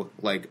so,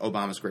 like,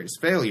 Obama's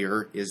greatest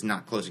failure is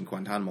not closing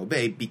Guantanamo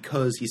Bay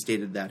because he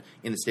stated that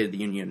in the State of the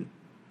Union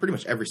pretty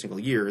much every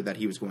single year that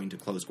he was going to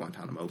close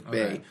Guantanamo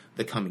Bay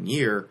the coming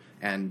year,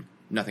 and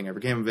nothing ever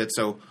came of it.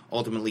 So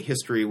ultimately,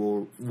 history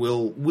will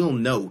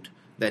note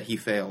that he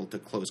failed to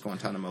close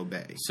Guantanamo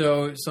Bay.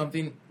 So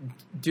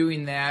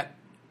doing that,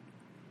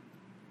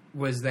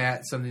 was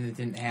that something that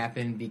didn't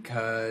happen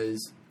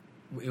because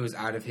it was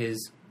out of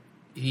his?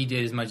 He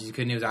did as much as he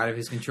could, and it was out of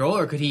his control,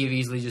 or could he have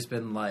easily just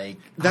been like?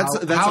 That's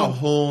a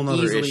whole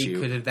other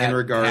issue could have that in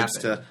regards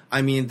happened? to.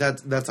 I mean,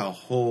 that's a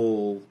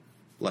whole,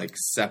 like,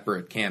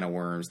 separate can of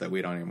worms that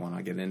we don't even want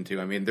to get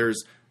into. I mean,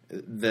 there's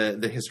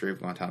the history of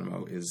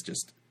Guantanamo is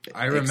just.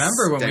 I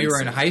remember when we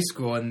were in high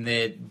school and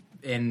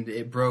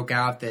it broke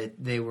out that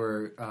they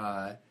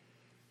were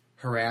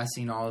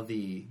harassing all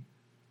the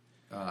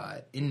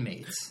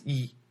inmates.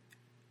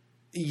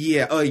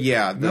 Yeah. Oh,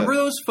 yeah. Remember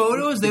those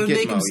photos? They would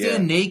make them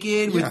stand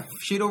naked with Yeah.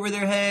 shit over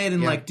their head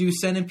and like do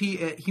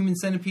human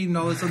centipede and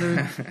all this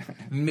other.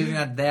 Maybe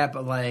not that,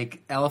 but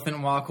like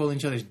elephant walk holding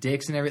each other's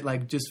dicks and everything,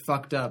 like just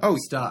fucked up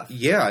stuff.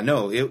 Yeah,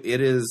 no,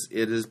 it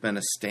has been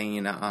a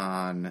stain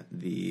on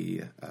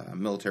the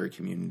military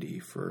community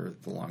for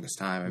the longest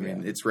time. I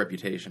mean, its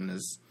reputation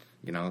is,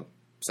 you know,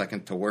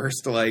 second to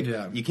worst. Like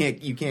you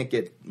can't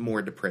get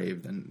more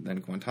depraved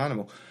than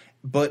Guantanamo.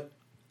 But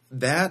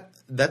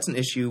that's an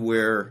issue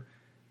where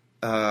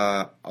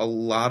a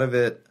lot of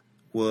it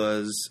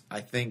was,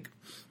 I think,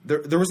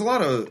 there was a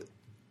lot of.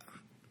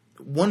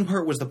 One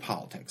part was the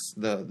politics,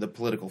 the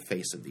political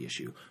face of the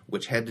issue,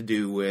 which had to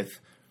do with,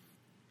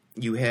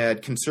 you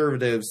had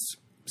conservatives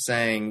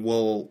saying,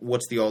 well,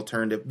 what's the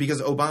alternative?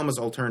 Because Obama's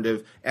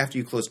alternative, after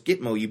you close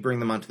Gitmo, you bring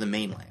them onto the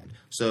mainland.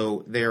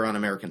 So they're on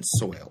American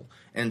soil.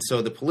 And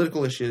so the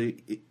political issue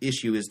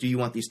is, do you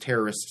want these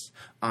terrorists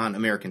on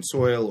American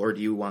soil, or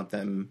do you want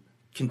them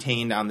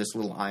contained on this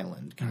little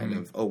island kind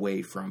of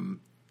away from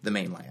the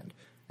mainland?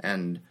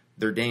 And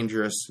they're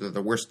dangerous. They're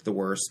the worst of the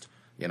worst.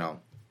 You know,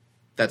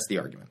 that's the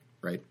argument,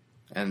 right?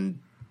 And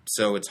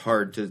so it's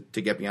hard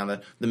to get beyond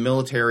that. The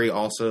military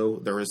also,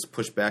 there was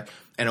pushback.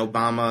 And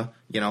Obama,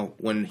 you know,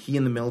 when he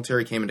and the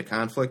military came into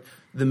conflict,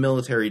 the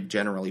military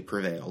generally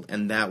prevailed.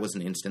 And that was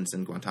an instance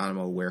in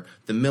Guantanamo where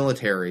the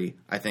military,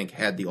 I think,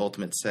 had the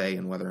ultimate say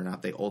in whether or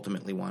not they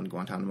ultimately wanted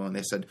Guantanamo. And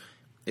they said,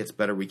 it's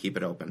better we keep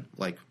it open.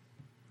 Like,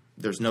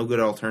 there's no good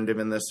alternative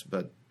in this,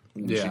 but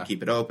we should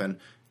keep it open.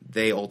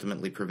 They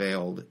ultimately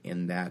prevailed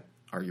in that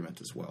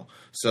argument as well.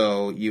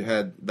 So you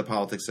had the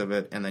politics of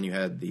it, and then you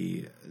had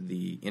the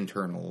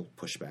internal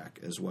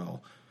pushback as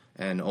well.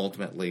 And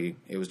ultimately,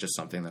 it was just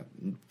something that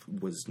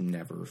was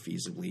never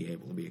feasibly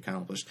able to be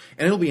accomplished.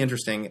 And it'll be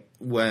interesting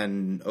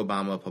when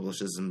Obama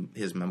publishes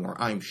his memoir.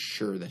 I'm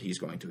sure that he's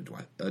going to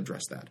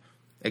address that.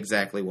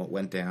 Exactly what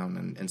went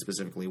down and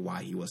specifically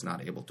why he was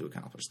not able to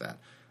accomplish that.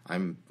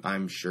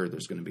 I'm sure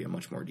there's going to be a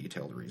much more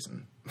detailed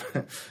reason.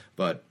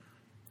 But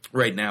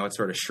right now it's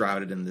sort of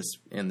shrouded in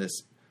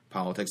this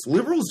politics.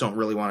 Liberals don't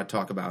really want to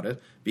talk about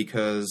it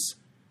because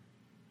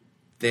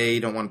they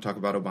don't want to talk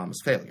about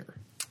Obama's failure.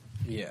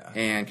 Yeah.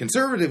 And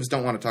conservatives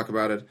don't want to talk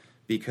about it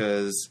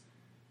because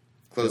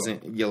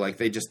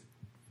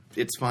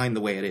it's fine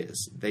the way it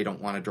is. They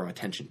don't want to draw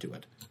attention to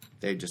it.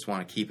 They just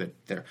want to keep it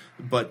there.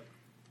 But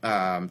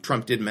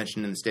Trump did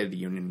mention in the State of the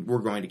Union, we're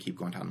going to keep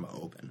Guantanamo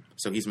open.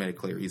 So he's made it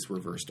clear he's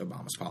reversed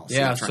Obama's policy.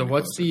 Yeah, so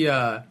what's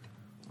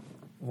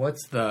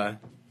the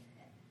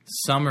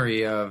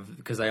summary of,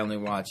 because I only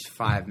watched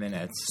 5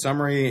 minutes.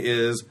 Summary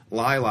is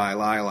lie, lie,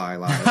 lie, lie,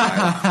 lie,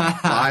 lie,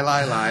 lie, lie,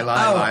 lie, lie,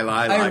 lie,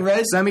 lie, lie,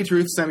 lie.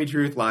 Semi-truth,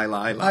 semi-truth, lie,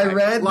 lie, lie. I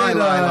read lie, that,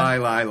 lie, lie,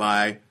 lie,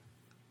 lie.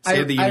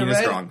 Say the Union is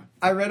strong.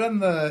 I read on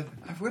the,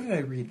 where did I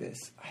read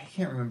this? I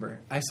can't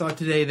remember. I saw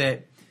today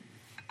that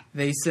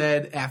they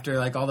said after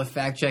like all the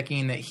fact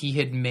checking that he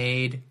had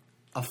made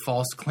a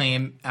false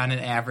claim on an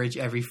average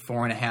every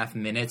 4.5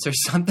 minutes or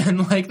something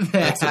like that.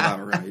 That's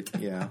about right.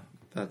 Yeah,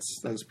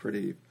 that's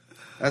pretty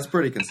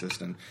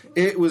consistent.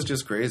 It was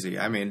just crazy.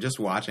 I mean, just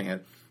watching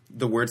it,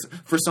 the words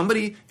for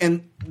somebody,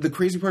 and the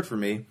crazy part for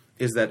me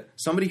is that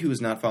somebody who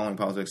is not following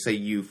politics, say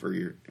you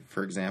for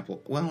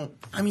example. Well,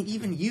 I mean,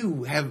 even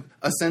you have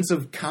a sense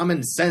of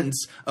common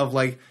sense of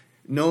like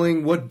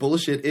knowing what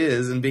bullshit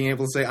is and being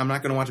able to say, I'm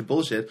not going to watch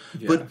bullshit.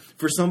 Yeah. But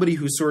for somebody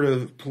who's sort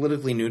of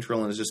politically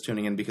neutral and is just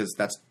tuning in because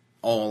that's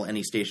all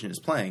any station is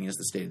playing is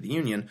the State of the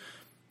Union,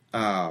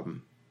 for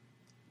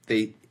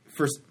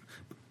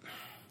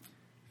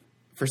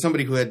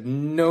somebody who had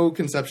no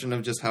conception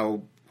of just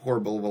how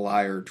horrible of a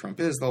liar Trump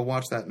is, they'll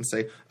watch that and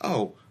say,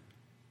 oh,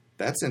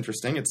 that's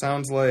interesting. It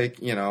sounds like,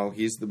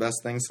 he's the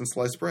best thing since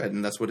sliced bread.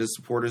 And that's what his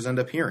supporters end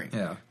up hearing.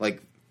 Yeah.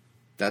 Like,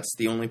 that's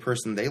the only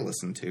person they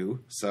listen to.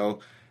 So,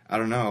 I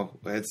don't know.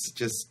 It's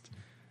just,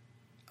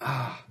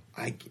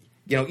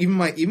 even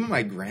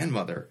my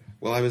grandmother,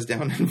 while I was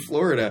down in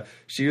Florida,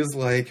 she was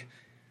like,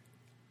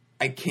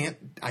 I can't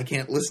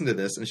listen to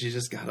this. And she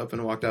just got up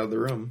and walked out of the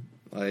room.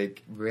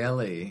 Like,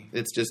 really?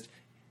 It's just,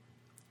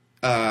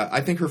 I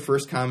think her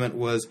first comment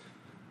was,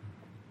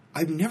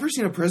 I've never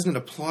seen a president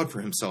applaud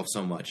for himself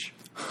so much.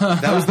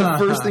 That was the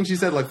first thing she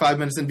said, like 5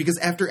 minutes in, because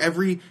after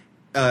every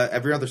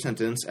other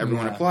sentence,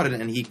 everyone applauded,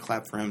 and he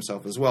clapped for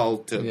himself as well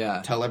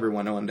to tell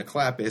everyone when to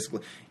clap.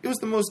 Basically, it was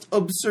the most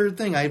absurd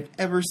thing I've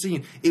ever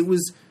seen. It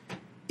was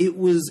a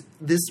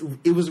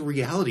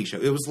reality show.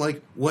 It was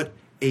like what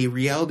a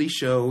reality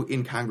show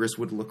in Congress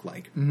would look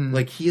like. Mm-hmm.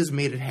 Like, he has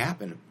made it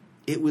happen.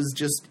 It was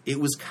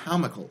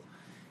comical.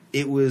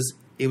 It was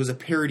a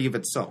parody of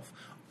itself.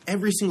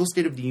 Every single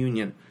State of the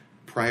Union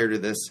prior to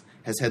this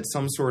has had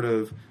some sort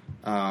of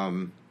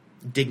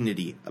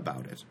dignity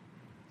about it.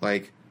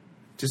 Like,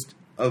 just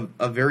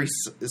a very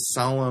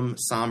solemn,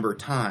 somber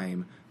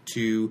time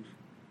to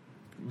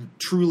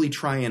truly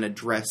try and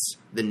address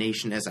the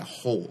nation as a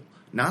whole.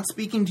 Not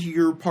speaking to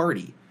your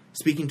party,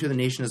 speaking to the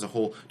nation as a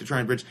whole to try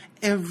and bridge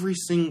every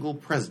single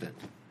president.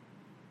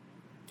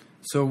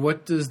 So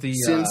what does the...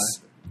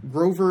 Since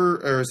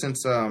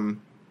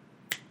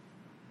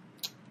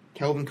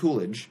Calvin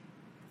Coolidge,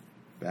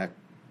 back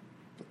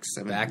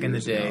in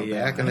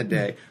the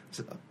day,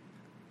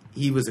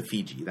 he was a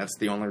Fiji. That's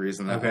the only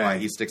reason why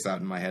he sticks out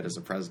in my head as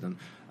a president.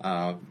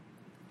 And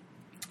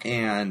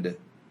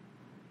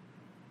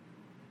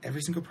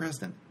every single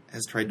president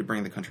has tried to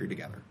bring the country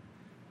together.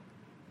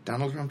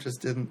 Donald Trump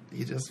just didn't.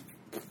 He just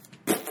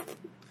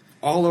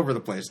all over the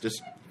place,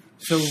 just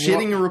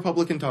shitting a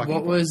Republican talking.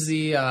 What was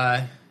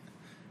the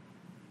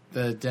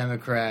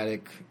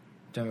Democratic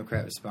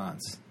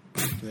response?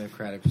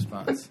 Democratic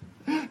response.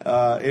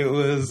 It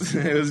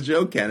was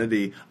Joe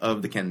Kennedy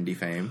of the Kennedy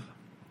fame.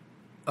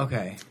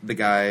 Okay. The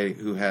guy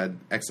who had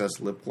excess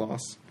lip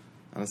gloss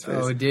on his face.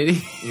 Oh, did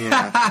he?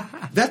 Yeah.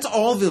 That's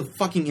all the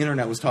fucking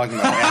internet was talking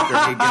about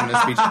after he gave his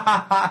speech.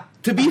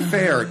 To be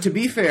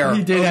fair.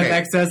 He did have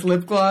excess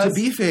lip gloss? To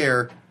be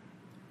fair,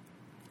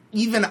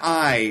 even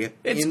I...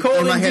 It's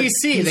cold in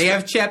D.C. They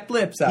have chapped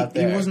lips out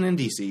there. He wasn't in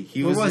D.C.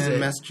 He was in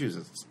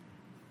Massachusetts.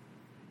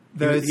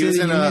 He was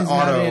in an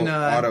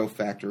auto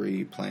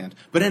factory plant.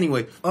 But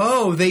anyway...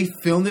 Oh, they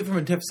filmed it from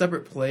a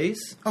separate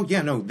place? Oh,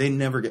 yeah, no. They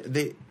never get...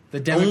 The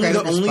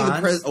Democratic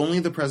response? Only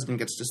the president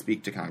gets to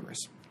speak to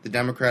Congress. The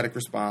Democratic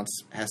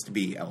response has to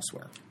be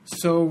elsewhere.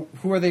 So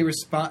who are they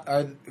who's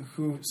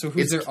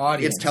their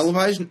audience?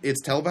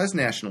 It's televised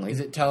nationally.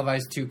 Is it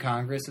televised to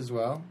Congress as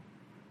well?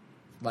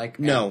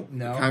 No.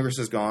 Congress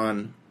is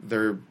gone.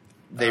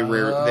 they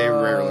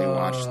rarely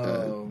watch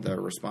the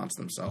response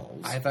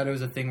themselves. I thought it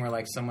was a thing where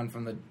like someone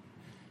from the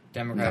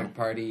Democratic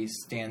Party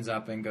stands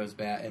up and goes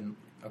back and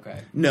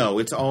okay. No,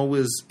 it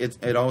always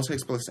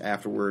takes place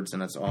afterwards,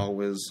 and it's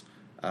always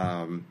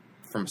from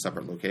a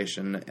separate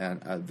location,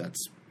 and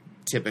that's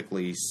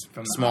typically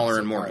smaller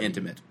and more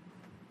intimate.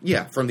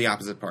 Yeah, from the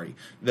opposite party.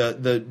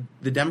 The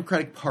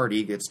Democratic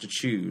Party gets to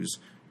choose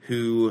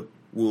who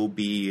will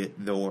be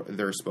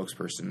their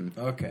spokesperson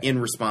in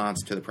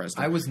response to the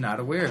president. I was not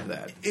aware of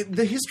that.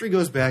 The history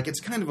goes back. It's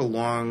kind of a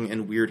long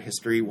and weird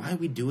history. Why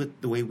we do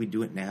it the way we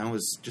do it now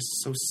is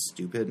just so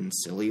stupid and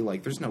silly.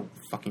 Like, there's no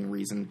fucking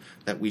reason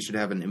that we should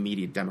have an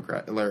immediate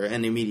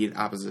an immediate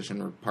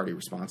opposition or party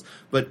response.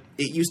 But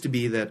it used to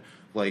be that,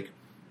 like,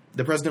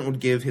 the president would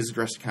give his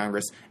address to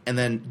Congress, and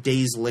then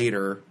days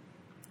later,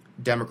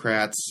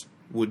 Democrats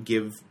would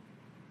give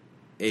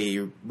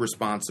a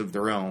response of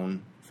their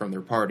own from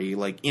their party,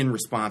 like in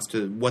response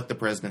to what the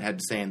president had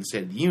to say in the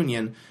State of the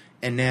Union.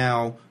 And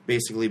now,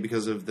 basically,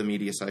 because of the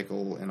media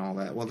cycle and all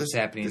that, well, this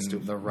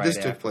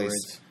took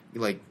place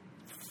like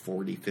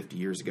 40, 50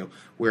 years ago,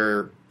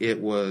 where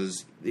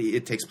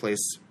it takes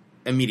place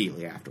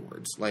immediately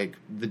afterwards, like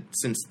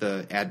since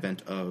the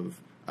advent of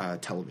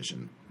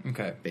television,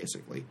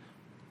 basically.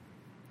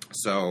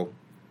 So,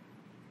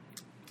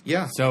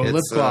 yeah. So,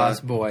 lip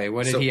gloss boy,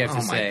 what did he have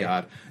to say? Oh my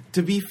God.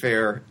 To be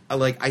fair,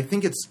 I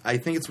think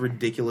it's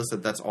ridiculous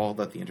that that's all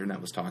that the internet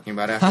was talking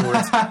about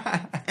afterwards.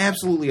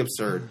 Absolutely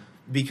absurd,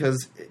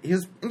 because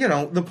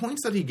the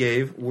points that he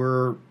gave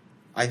were,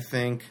 I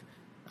think,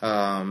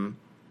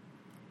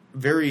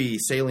 very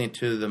salient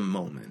to the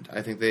moment.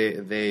 I think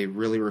they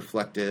really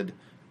reflected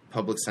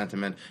public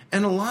sentiment,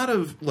 and a lot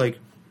of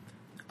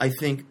I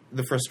think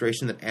the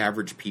frustration that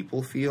average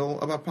people feel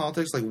about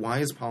politics. Like, why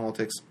is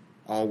politics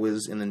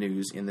always in the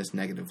news in this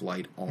negative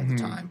light all the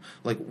time?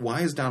 Like,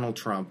 why is Donald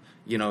Trump,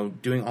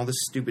 doing all this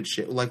stupid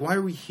shit? Like, why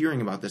are we hearing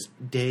about this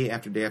day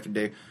after day after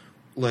day?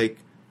 Like,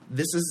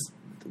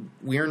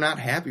 we are not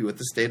happy with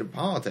the state of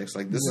politics.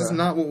 Like, this is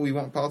not what we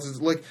want politics.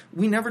 Like,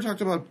 we never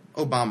talked about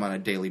Obama on a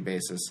daily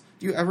basis.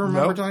 Do you ever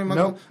remember talking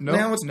about that?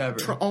 Now it's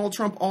never. All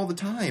Trump all the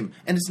time,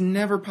 and it's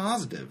never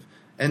positive.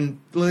 And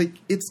like,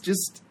 it's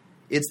this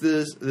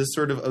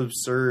sort of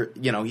absurd.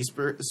 He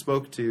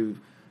spoke to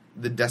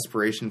the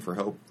desperation for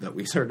hope that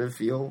we sort of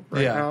feel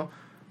right now.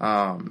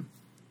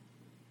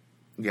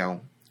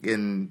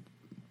 In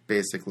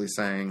basically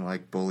saying,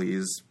 like,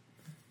 bullies,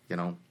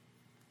 don't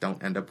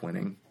end up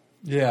winning.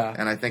 Yeah.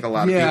 And I think a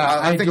lot of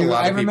people...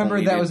 I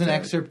remember that was an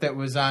excerpt that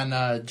was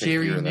on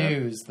Jerry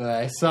News that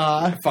I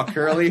saw. Fuck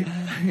Hurley?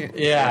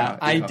 Yeah.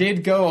 I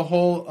did go a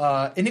whole...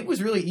 and it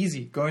was really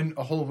easy, going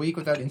a whole week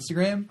without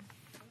Instagram.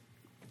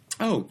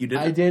 Oh, you did?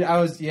 I did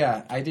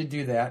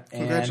do that.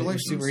 And it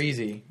was super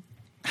easy.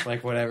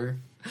 Like, whatever.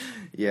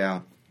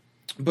 Yeah.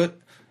 But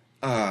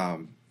I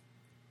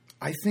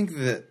think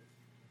that...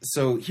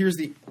 So, here's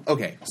the...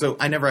 Okay, so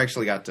I never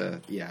actually got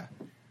to... Yeah.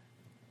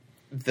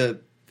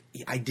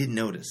 I did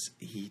notice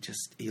he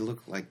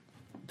looked like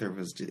it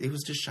was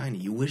just shiny.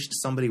 You wished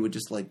somebody would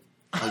just like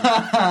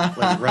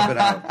rub it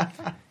out.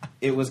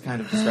 It was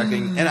kind of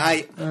distracting. And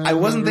I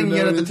wasn't thinking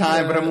it at the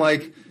time, but I'm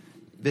like,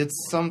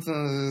 it's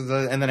something...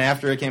 And then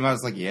after it came out, I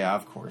was like, yeah,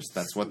 of course.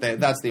 That's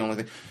the only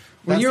thing.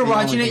 When you were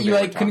watching it, you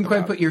couldn't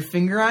quite put your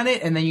finger on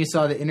it, and then you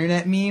saw the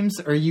internet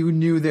memes, or you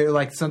knew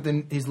that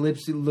something, his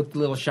lips looked a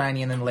little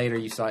shiny, and then later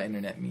you saw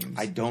internet memes.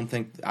 I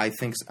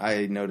think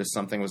I noticed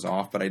something was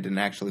off, but I didn't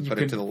actually put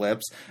it to the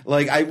lips.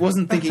 Like, I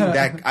wasn't thinking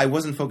that, I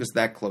wasn't focused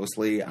that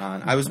closely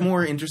on, I was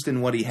more interested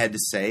in what he had to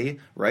say,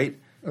 right?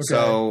 Okay.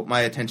 So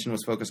my attention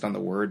was focused on the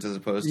words as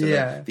opposed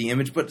to the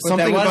image, but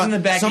something about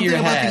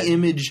the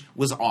image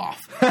was off.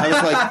 I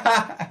was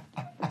like,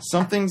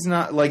 something's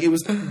not like it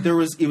was.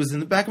 It was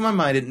in the back of my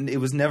mind. It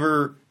was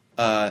never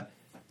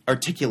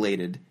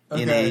articulated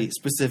in a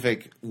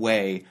specific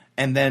way.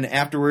 And then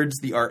afterwards,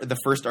 the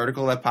first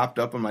article that popped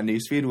up on my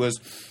newsfeed was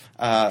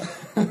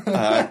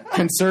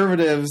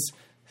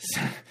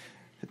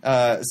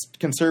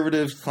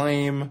conservatives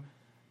claim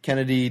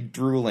Kennedy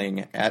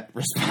drooling at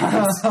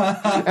response.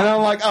 And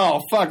I'm like,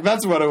 oh, fuck,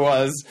 that's what it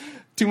was.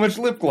 Too much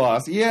lip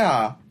gloss.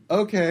 Yeah.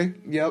 Okay.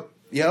 Yep.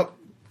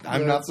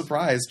 I'm not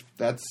surprised.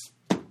 That's,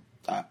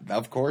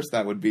 of course,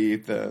 that would be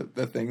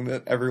the thing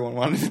that everyone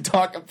wanted to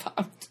talk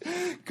about.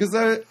 Because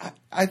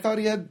I thought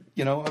he had,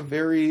 a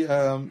very...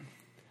 now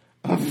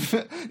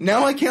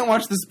I can't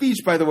watch the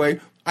speech, by the way.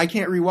 I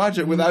can't rewatch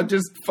it without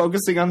just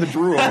focusing on the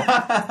drool.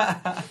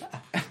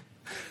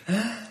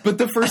 But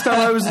the first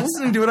time I was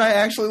listening to it, I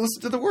actually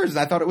listened to the words, and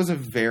I thought it was a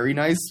very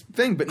nice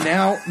thing. But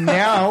now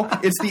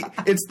it's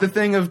the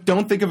thing of,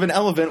 don't think of an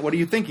elephant. What are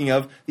you thinking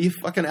of? The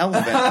fucking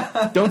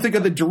elephant. Don't think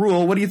of the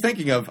drool. What are you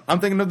thinking of? I'm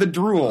thinking of the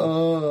drool.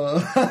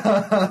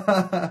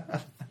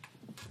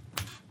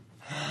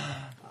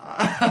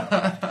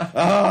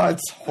 Oh,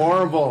 it's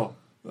horrible.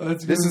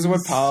 This is what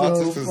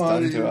politics has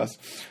done to us.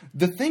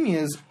 The thing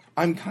is,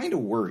 I'm kind of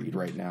worried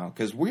right now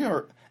because we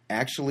are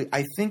actually.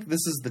 I think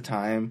this is the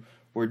time.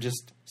 We're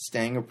just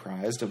staying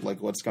apprised of,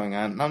 what's going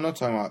on. And I'm not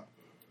talking about,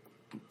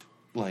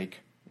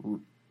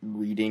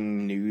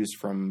 reading news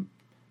from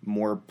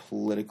more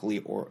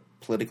politically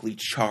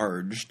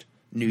charged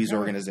news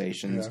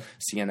organizations,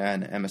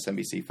 CNN,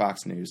 MSNBC,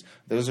 Fox News.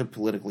 Those are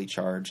politically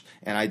charged,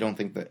 and I don't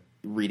think that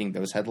reading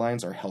those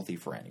headlines are healthy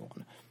for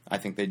anyone. I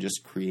think they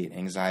just create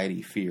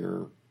anxiety,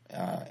 fear,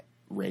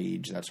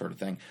 rage, that sort of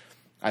thing.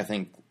 I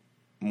think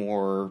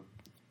more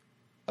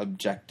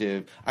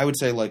objective, I would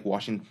say like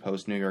Washington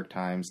Post, New York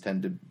Times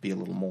tend to be a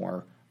little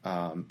more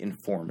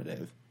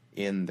informative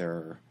in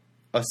their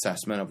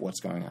assessment of what's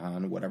going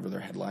on, whatever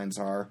their headlines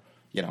are.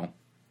 You know,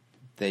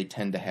 they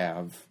tend to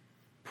have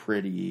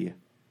pretty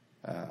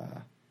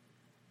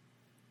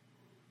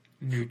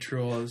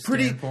neutral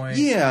standpoint.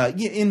 Yeah,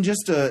 in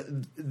just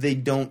they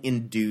don't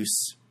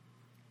induce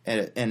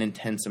an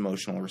intense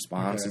emotional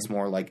response. Okay. It's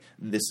more like,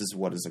 this is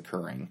what is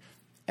occurring.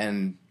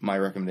 And my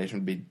recommendation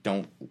would be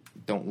don't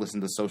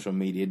listen to social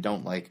media.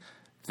 Don't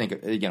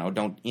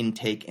don't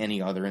intake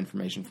any other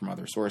information from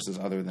other sources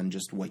other than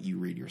just what you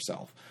read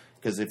yourself.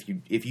 Because if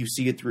you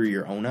see it through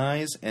your own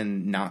eyes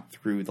and not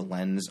through the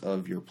lens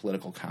of your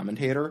political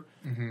commentator,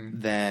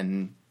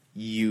 then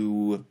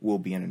you will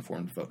be an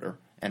informed voter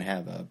and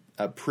have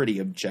a pretty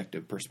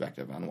objective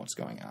perspective on what's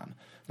going on.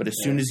 But as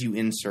soon as you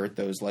insert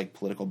those like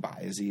political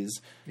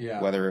biases,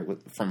 whether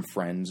from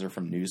friends or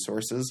from news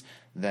sources,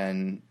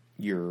 then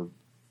your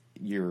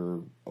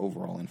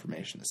overall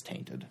information is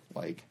tainted.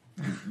 Like,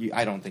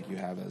 I don't think you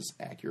have as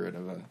accurate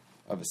of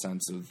a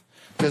sense of,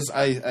 because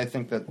I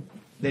think that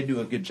they do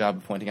a good job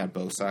of pointing out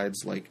both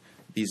sides. Like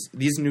these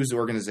news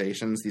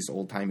organizations, these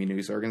old timey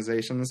news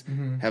organizations,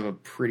 have a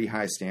pretty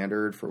high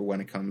standard for when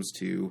it comes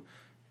to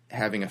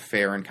having a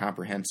fair and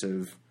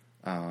comprehensive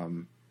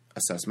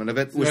assessment of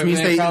it, which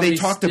means they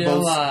talk to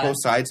both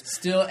sides.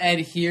 Still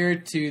adhere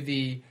to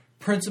the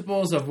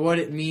principles of what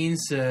it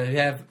means to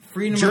have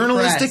freedom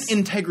journalistic of press.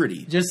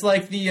 Integrity. Just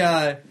like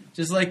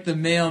the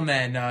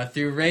mailmen,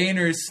 through rain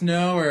or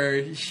snow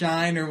or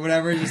shine or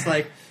whatever, just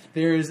like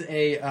there's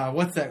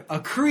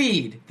a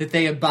creed that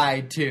they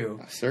abide to.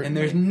 Certainly. And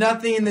there's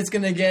nothing that's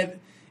going to get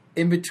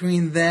in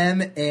between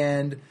them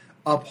and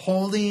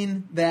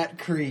upholding that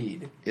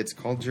creed. It's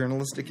called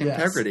journalistic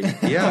integrity.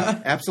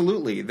 Yeah,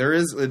 absolutely. There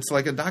is. It's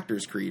like a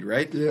doctor's creed,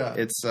 right? Yeah.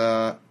 It's.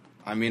 I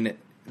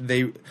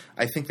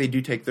think they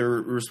do take their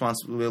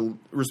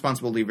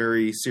responsibility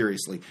very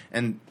seriously,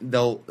 and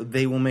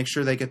they will make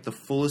sure they get the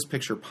fullest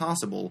picture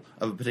possible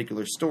of a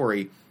particular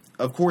story.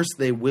 Of course,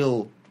 they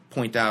will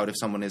point out if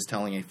someone is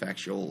telling a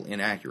factual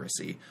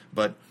inaccuracy,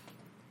 but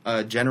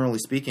generally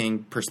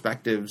speaking,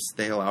 perspectives,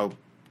 they allow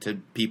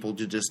to people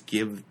to just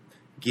give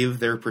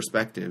their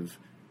perspective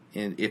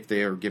if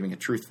they are giving it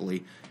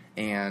truthfully,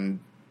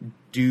 and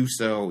do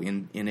so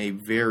in a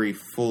very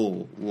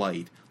full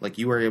light. Like,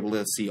 you are able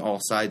to see all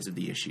sides of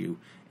the issue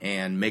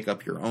and make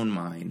up your own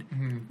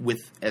mind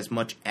with as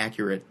much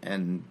accurate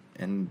and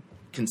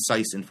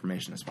concise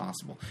information as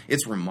possible.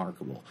 It's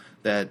remarkable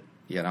that,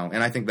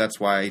 and I think that's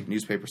why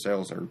newspaper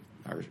sales are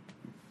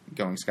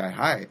going sky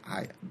high.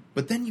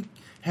 But then you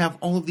have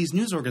all of these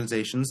news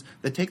organizations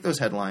that take those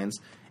headlines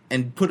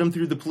and put them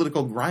through the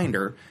political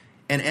grinder.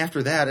 And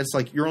after that, it's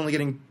like you're only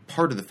getting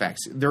part of the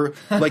facts. They're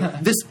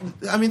like this.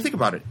 I mean, think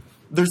about it.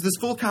 There's this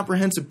full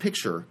comprehensive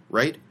picture,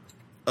 right,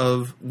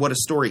 of what a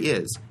story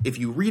is. If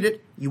you read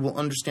it, you will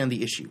understand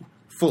the issue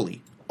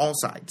fully, all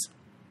sides,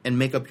 and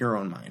make up your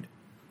own mind.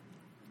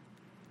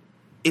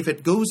 If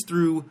it goes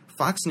through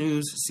Fox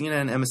News,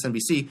 CNN,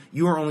 MSNBC,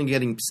 you are only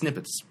getting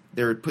snippets.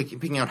 They're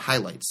picking out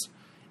highlights.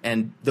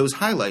 And those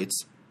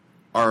highlights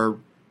are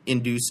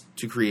induced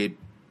to create,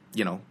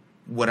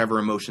 whatever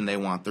emotion they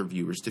want their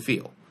viewers to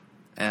feel.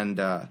 And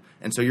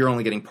so you're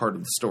only getting part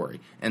of the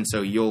story. And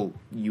so you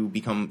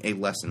become a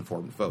less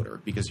informed voter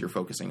because you're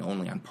focusing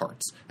only on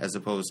parts as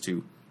opposed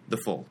to the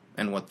full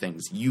and what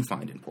things you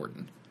find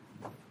important.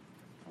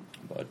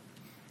 But,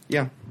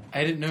 yeah.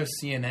 I didn't know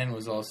CNN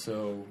was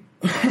also...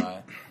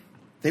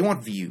 They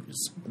want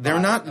views. They're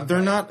not,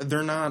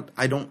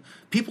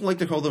 people like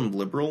to call them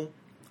liberal.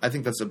 I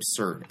think that's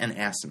absurd and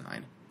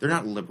asinine. They're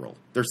not liberal.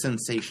 They're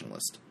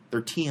sensationalist.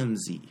 They're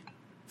TMZ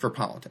for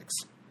politics.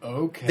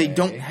 Okay. They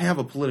don't have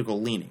a political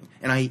leaning,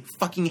 and I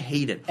fucking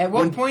hate it. At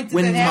what point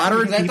did that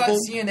happen? Because I thought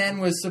CNN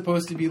was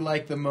supposed to be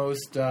like the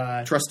most...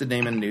 trusted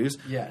name in news.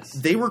 Yes.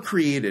 They were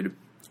created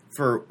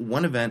for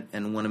one event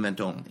and one event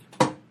only.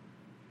 Do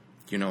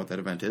you know what that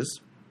event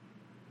is?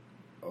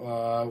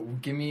 What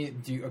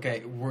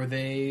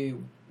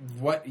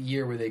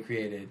year were they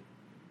created?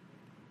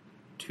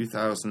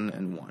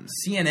 2001.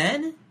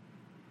 CNN?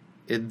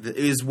 It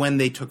is when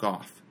they took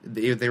off.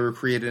 They were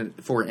created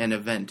for an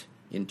event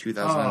in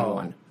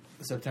 2001.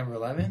 September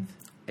 11th?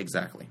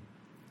 Exactly.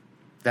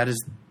 That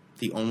is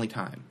the only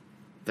time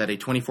that a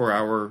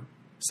 24-hour,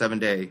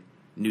 7-day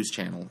news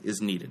channel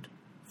is needed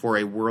for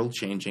a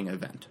world-changing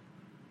event.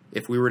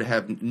 If we were to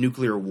have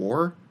nuclear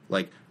war,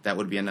 that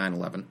would be a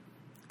 9/11.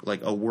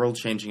 Like a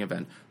world-changing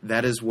event.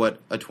 That is what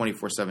a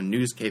 24/7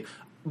 news gave.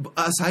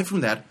 Aside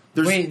from that,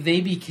 Wait, they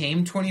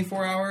became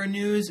 24-hour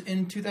news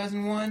in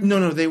 2001?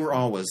 No, they were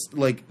always.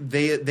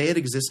 They had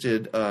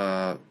existed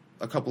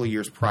a couple of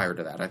years prior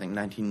to that. I think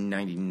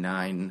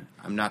 1999.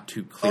 I'm not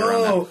too clear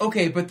on that. Oh,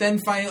 okay. But then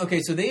finally...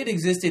 Okay, so they had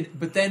existed,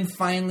 but then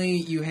finally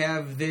you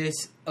have this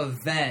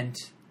event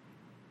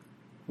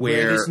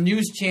where this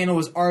news channel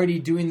was already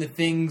doing the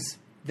things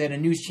that a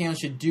news channel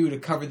should do to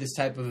cover this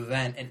type of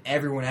event, and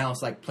everyone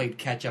else like played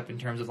catch up in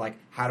terms of like,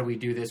 how do we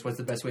do this? What's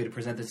the best way to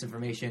present this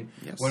information?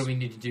 Yes. What do we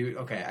need to do?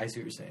 Okay, I see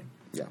what you're saying.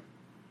 Yeah.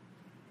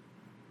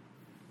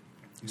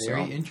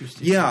 Very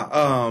interesting.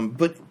 Yeah,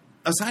 but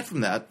aside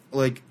from that,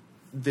 like,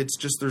 it's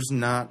just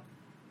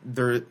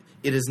it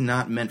is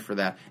not meant for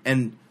that.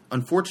 And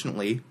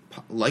unfortunately,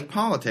 like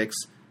politics,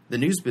 the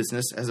news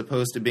business, as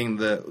opposed to being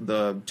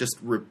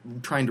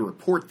trying to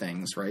report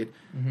things, right?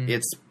 Mm-hmm.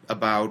 It's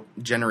about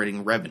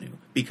generating revenue,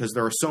 because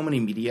there are so many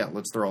media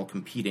outlets, they're all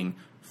competing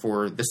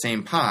for the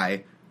same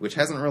pie, which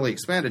hasn't really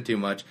expanded too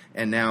much,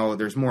 and now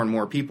there's more and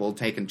more people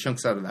taking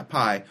chunks out of that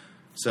pie.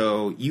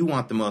 So you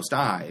want the most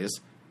eyes.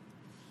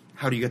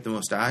 How do you get the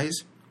most eyes?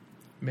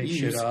 Make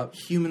shit up.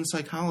 Human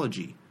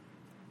psychology.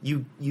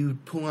 You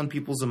pull on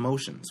people's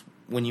emotions.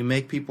 When you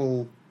make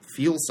people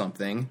feel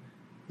something,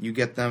 you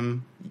get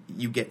an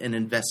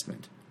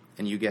investment,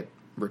 and you get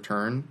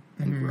return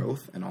and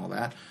growth and all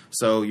that.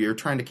 So you're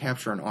trying to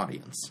capture an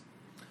audience.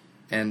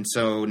 And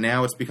so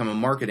now it's become a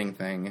marketing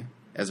thing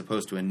as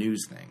opposed to a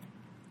news thing.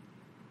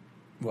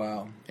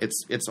 Wow.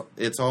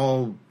 It's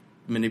all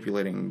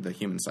manipulating the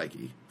human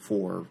psyche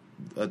for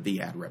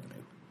the ad revenue.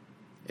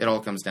 It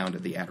all comes down to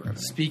the ad revenue.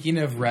 Speaking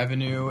of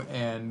revenue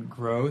and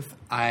growth,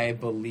 I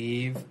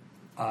believe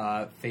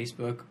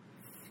Facebook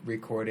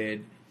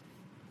reported,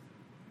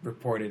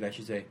 I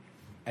should say,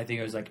 I think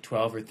it was like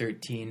 $12 or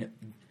 $13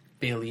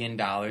 billion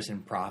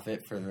in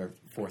profit for the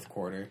fourth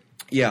quarter.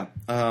 Yeah.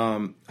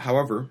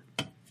 However,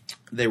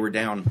 they were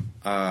down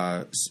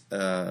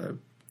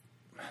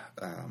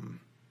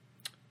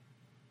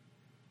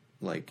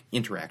like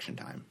interaction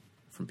time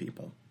from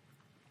people.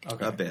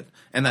 Okay. A bit.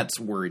 And that's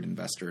worried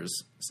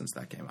investors since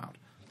that came out.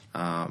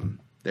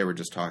 They were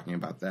just talking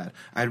about that.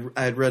 I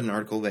had read an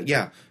article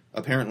that,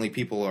 apparently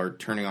people are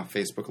turning off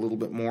Facebook a little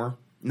bit more.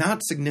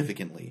 Not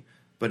significantly,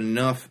 but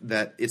enough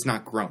that it's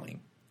not growing,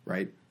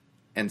 right?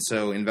 And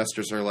so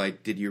investors are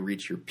like, did you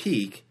reach your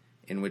peak?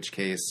 In which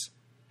case,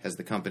 has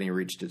the company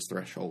reached its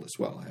threshold as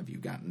well? Have you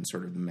gotten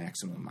sort of the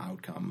maximum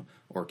outcome?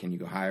 Or can you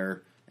go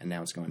higher? And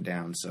now it's going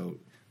down. So,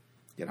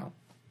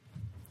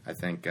 I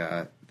think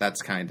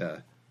that's kind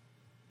of...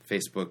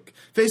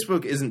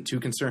 Facebook isn't too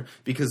concerned,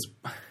 because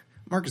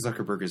Mark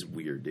Zuckerberg is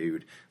weird,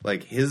 dude.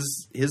 Like,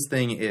 his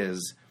thing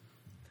is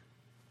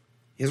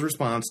his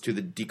response to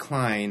the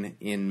decline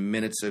in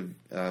minutes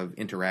of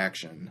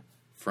interaction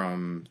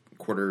from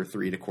quarter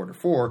 3 to quarter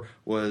 4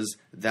 was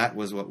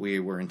what we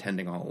were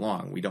intending all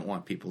along. We don't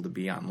want people to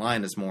be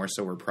online as more,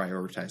 so we're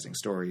prioritizing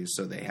stories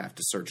so they have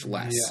to search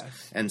less.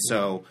 Yes. And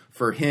so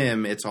for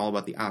him, it's all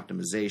about the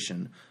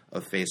optimization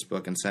of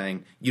Facebook and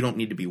saying, you don't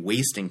need to be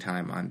wasting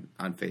time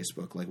on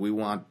Facebook. Like, we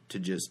want to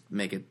just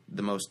make it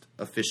the most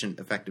efficient,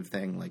 effective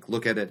thing. Like,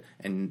 look at it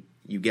and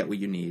you get what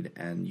you need,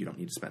 and you don't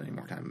need to spend any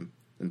more time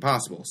than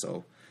possible.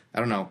 So, I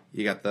don't know.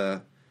 You got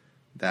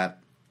that.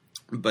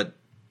 But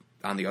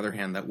on the other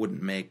hand, that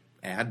wouldn't make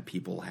ad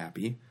people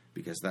happy,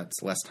 because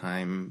that's less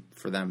time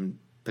for them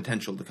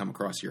potential to come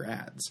across your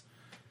ads,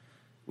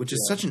 which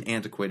is such an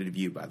antiquated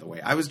view, by the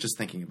way. I was just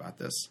thinking about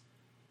this,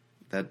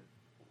 that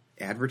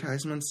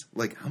advertisements,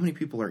 like, how many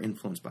people are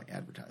influenced by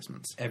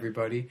advertisements?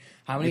 Everybody.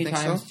 How many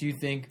times do you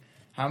think,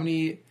 how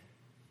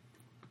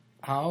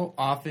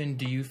often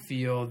do you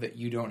feel that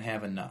you don't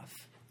have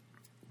enough?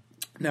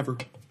 Never.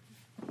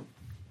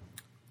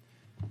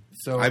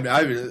 So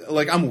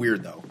I'm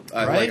weird though.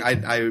 Right?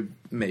 I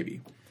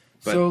maybe.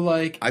 But so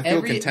like, I feel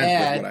every content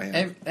ad, with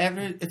what I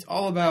have. It's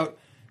all about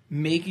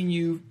making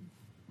you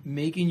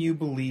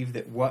believe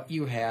that what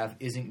you have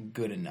isn't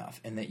good enough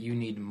and that you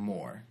need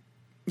more.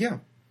 Yeah.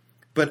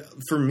 But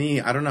for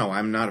me, I don't know.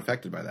 I'm not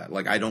affected by that.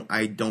 Like, I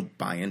don't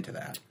buy into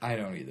that. I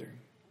don't either.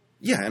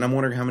 Yeah, and I'm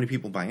wondering how many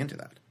people buy into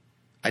that.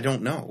 I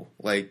don't know.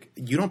 Like,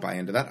 you don't buy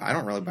into that. I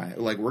don't really buy it.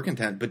 Like, we're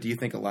content, but do you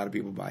think a lot of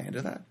people buy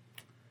into that?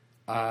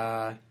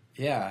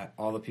 Yeah,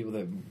 all the people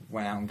that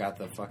went out and got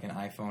the fucking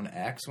iPhone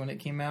X when it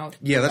came out.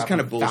 Yeah, that's kind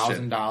of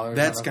bullshit. $1,000.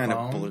 That's kind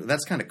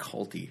of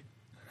culty.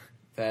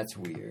 That's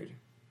weird.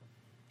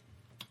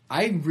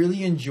 I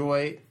really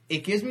enjoy.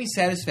 It gives me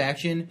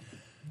satisfaction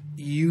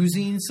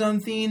using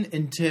something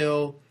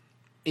until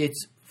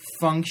its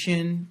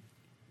function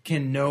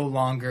can no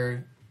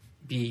longer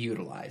be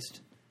utilized.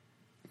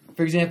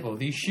 For example,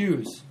 these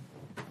shoes.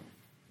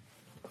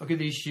 Look at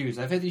these shoes.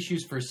 I've had these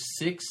shoes for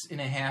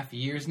 6.5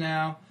 years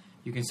now.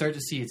 You can start to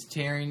see it's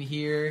tearing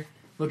here.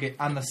 Look at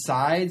on the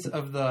sides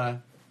of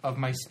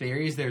my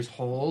Sperry's. There's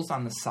holes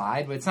on the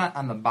side, but it's not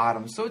on the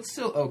bottom, so it's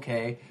still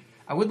okay.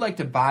 I would like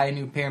to buy a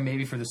new pair,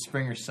 maybe for the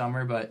spring or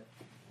summer, but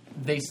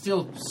they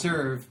still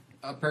serve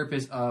a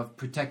purpose of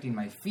protecting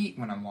my feet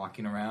when I'm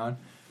walking around.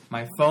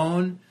 My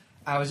phone.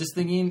 I was just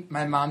thinking.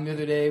 My mom the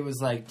other day was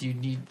like, "Do you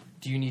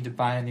need to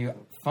buy a new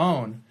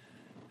phone?"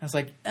 I was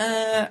like,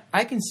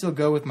 I can still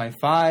go with my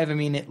 5. I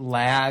mean, it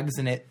lags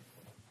and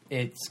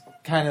it's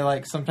kind of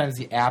like sometimes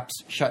the apps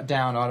shut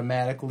down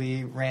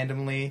automatically,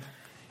 randomly,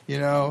 you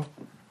know.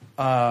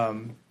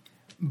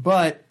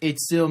 But it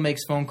still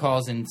makes phone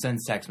calls and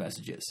sends text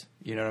messages.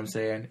 You know what I'm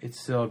saying?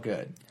 It's still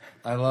good.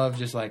 I love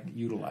just like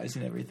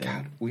utilizing everything.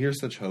 God, we are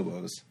such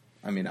hobos.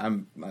 I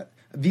mean,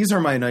 these are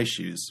my nice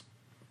shoes.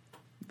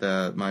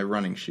 My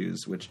running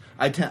shoes, which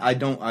I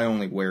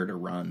only wear to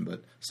run,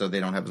 but so they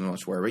don't have as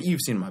much wear. But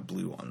you've seen my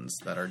blue ones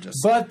that are just.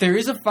 But there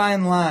is a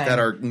fine line that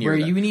are where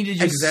you need to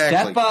just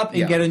step up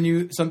and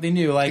get something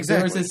new. Like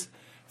there was this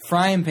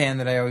frying pan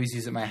that I always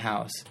use at my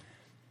house,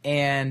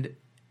 and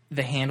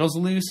the handle's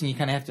loose, and you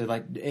kind of have to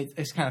like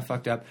it's kind of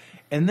fucked up.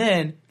 And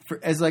then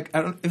it was like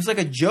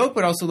a joke,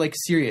 but also like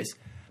serious.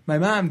 My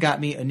mom got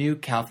me a new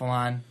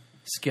Calphalon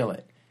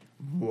skillet.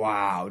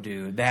 Wow,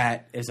 dude,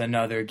 that is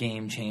another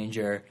game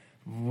changer.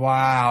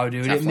 Wow,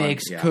 dude, it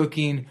makes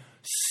cooking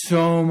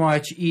so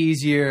much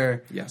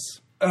easier. Yes.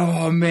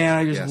 Oh man,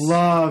 I just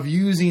love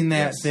using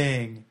that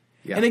thing.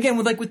 Yeah. And again,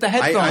 with the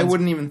headphones, I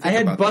wouldn't even think I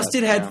had about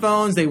busted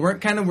headphones. They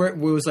weren't kind of where it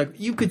was like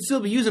you could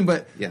still be using,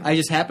 but I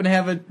just happen to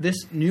have this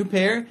new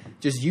pair.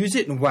 Just use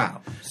it, and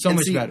wow,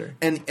 much better.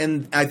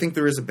 And I think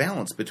there is a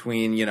balance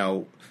between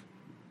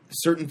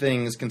certain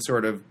things can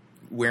sort of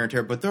wear and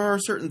tear, but there are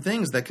certain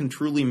things that can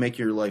truly make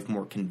your life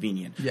more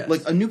convenient. Yes.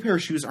 Like a new pair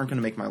of shoes aren't going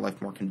to make my life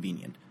more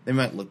convenient. They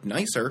might look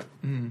nicer,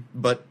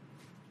 but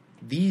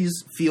these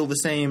feel the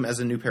same as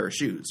a new pair of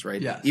shoes, right?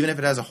 Yes. Even if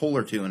it has a hole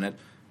or two in it,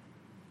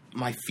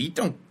 my feet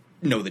don't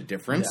know the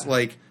difference. Yeah.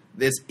 Like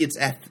it's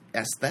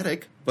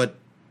aesthetic, but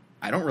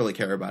I don't really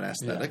care about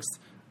aesthetics. Yeah.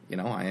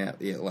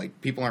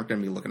 People aren't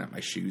going to be looking at my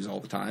shoes all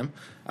the time.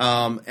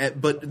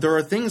 But there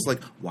are things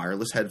like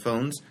wireless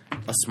headphones,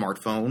 a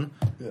smartphone,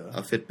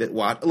 a Fitbit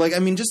watch.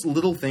 Just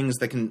little things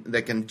that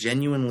can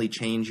genuinely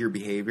change your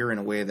behavior in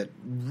a way that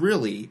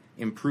really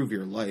improve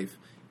your life.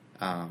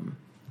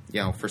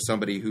 For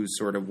somebody who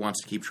sort of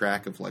wants to keep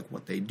track of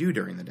what they do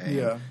during the day.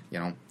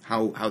 Yeah.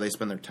 How they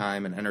spend their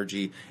time and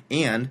energy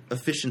and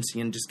efficiency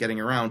in just getting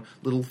around.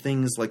 Little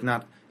things like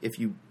not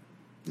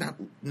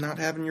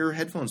having your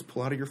headphones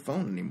pull out of your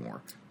phone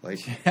anymore.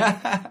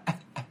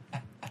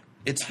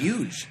 It's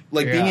huge.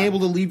 Being able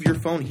to leave your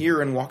phone here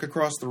and walk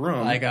across the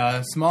room. Like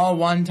a small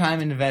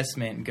one-time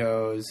investment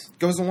goes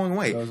a long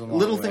way.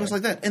 Little things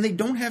like that. And they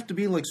don't have to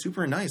be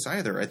super nice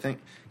either. I think,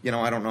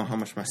 I don't know how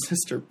much my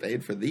sister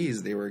paid for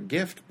these. They were a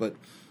gift, but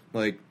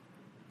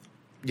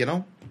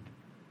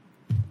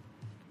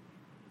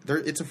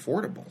it's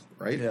affordable,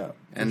 right? Yeah.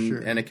 And sure.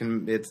 and it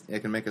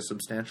can make a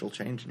substantial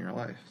change in your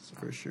life. So.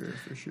 For sure.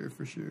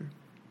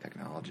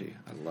 Technology.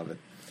 I love it.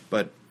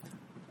 But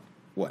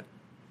what?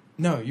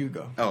 No, you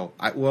go. Oh,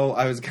 I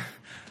was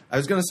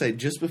going to say,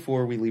 just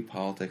before we leave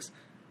politics,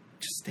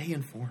 just stay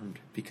informed,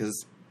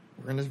 because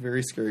we're in a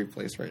very scary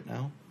place right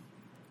now.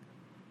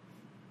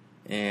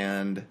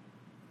 And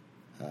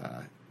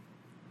I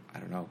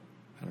don't know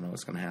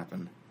what's going to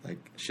happen.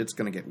 Shit's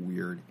going to get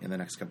weird in the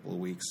next couple of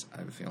weeks, I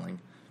have a feeling.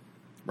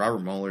 Robert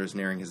Mueller is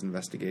nearing his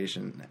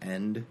investigation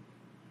end,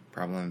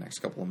 probably in the next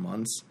couple of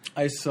months.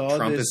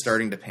 Trump is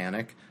starting to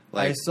panic.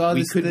 I saw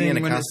this we could thing be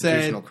in a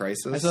constitutional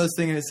crisis. crisis. I saw this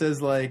thing and it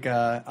says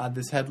on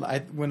this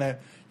headline when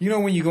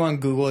you go on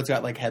Google, it's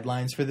got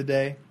headlines for the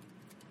day.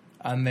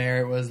 On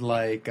there, it was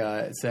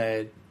it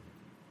said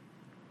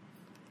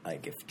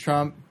if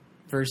Trump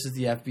versus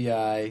the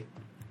FBI,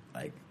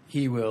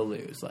 he will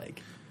lose.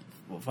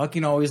 We'll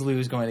fucking always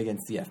lose going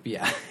against the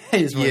FBI.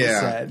 Is what it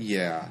said.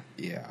 Yeah.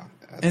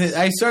 And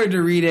I started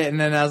to read it, and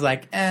then I was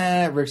like,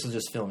 Ricks will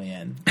just fill me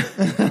in.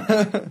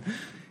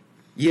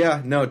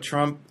 Yeah, no,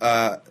 Trump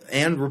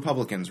and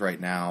Republicans right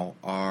now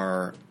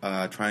are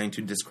trying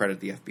to discredit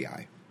the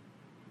FBI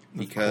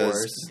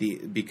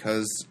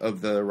because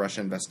of the Russia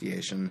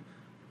investigation.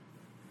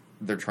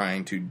 They're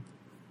trying to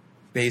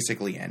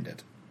basically end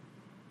it,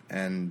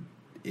 and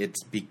it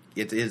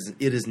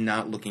is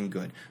not looking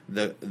good.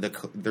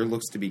 There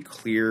looks to be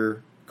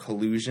clear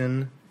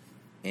collusion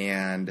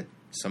and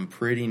some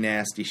pretty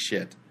nasty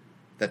shit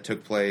that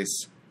took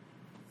place,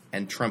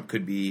 and Trump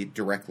could be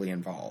directly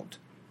involved.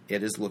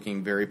 It is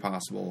looking very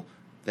possible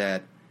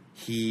that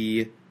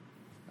it's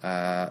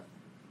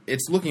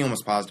looking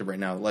almost positive right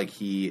now,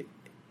 he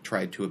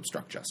tried to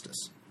obstruct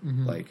justice.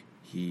 Mm-hmm.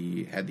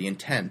 He had the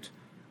intent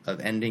of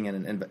ending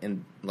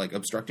and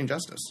obstructing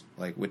justice,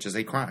 which is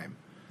a crime.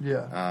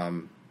 Yeah.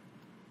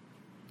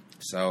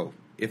 So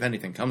if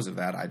anything comes of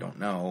that, I don't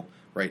know.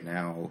 Right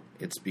now,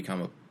 it's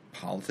become a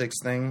politics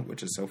thing,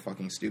 which is so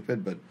fucking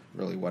stupid, but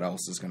really what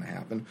else is going to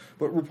happen?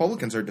 But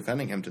Republicans are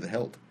defending him to the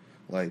hilt.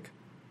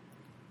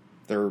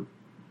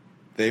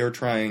 They are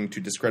trying to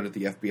discredit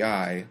the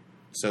FBI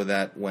so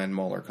that when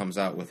Mueller comes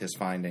out with his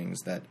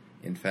findings that,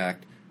 in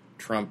fact,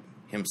 Trump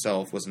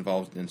himself was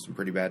involved in some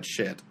pretty bad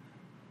shit,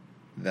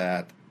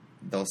 that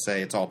they'll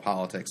say it's all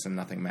politics and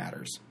nothing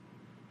matters.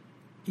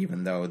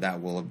 Even though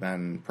that will have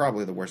been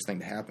probably the worst thing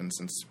to happen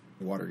since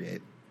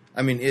Watergate.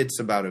 I mean, it's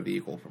about of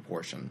equal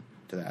proportion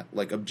to that,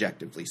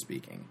 objectively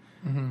speaking.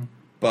 Mm-hmm.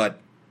 But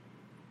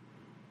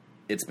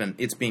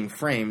it's being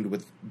framed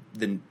with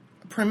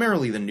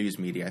primarily the news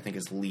media, I think,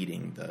 is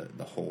leading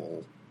the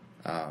whole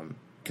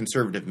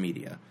conservative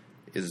media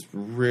is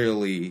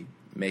really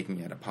making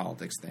it a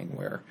politics thing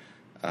where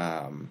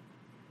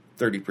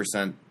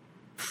 30%,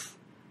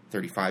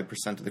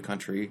 35% of the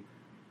country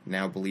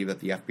now believe that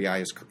the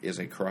FBI is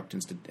a corrupt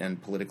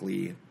and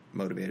politically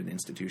motivated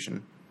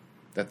institution,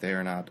 that they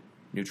are not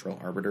neutral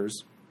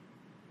arbiters.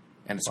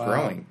 And it's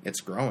growing.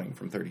 It's growing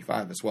from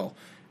 35 as well.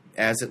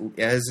 As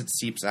it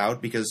seeps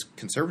out, because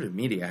conservative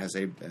media has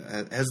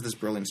this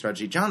brilliant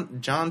strategy.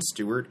 Jon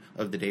Stewart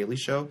of The Daily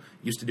Show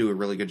used to do a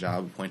really good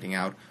job of pointing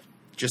out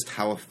just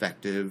how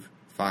effective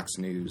Fox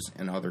News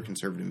and other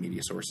conservative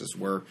media sources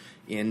were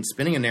in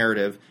spinning a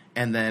narrative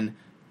and then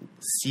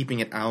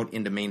seeping it out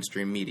into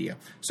mainstream media.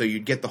 So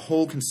you'd get the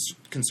whole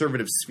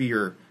conservative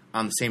sphere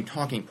on the same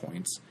talking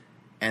points,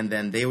 and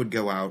then they would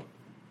go out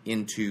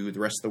into the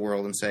rest of the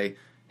world and say,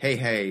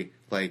 hey,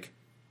 like,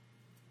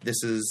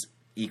 this is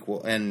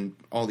equal, and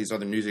all these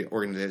other news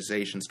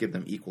organizations give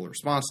them equal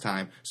response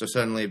time, so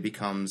suddenly it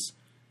becomes,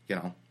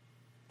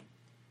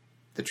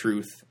 the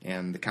truth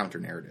and the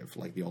counter-narrative,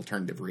 like the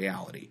alternative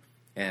reality.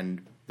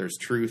 And there's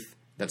truth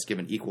that's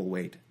given equal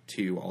weight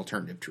to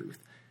alternative truth.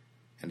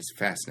 And it's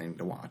fascinating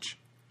to watch.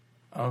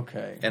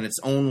 Okay. And it's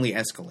only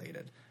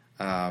escalated.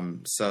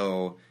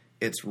 So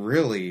it's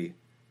really...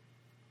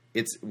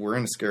 we're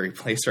in a scary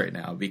place right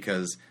now,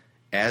 because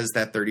as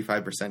that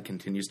 35%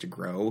 continues to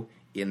grow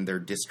in their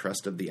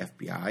distrust of the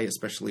FBI,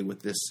 especially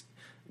with this,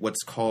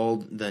 what's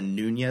called the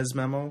Nunes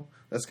memo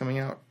that's coming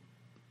out.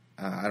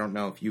 I don't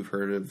know if you've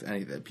heard of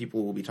any of that.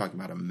 People will be talking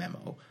about a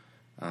memo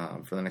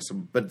for the next...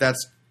 But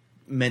that's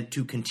meant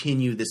to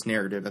continue this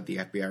narrative that the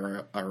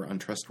FBI are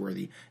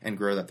untrustworthy and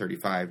grow that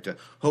 35 to...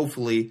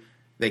 Hopefully,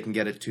 they can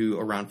get it to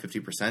around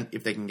 50%.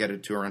 If they can get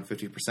it to around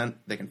 50%,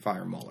 they can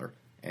fire Mueller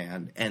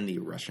and end the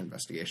Russia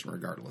investigation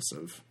regardless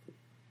of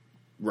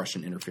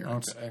Russian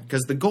interference.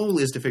 Because the goal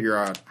is to figure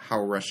out how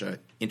Russia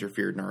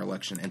interfered in our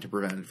election and to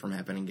prevent it from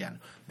happening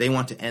again. They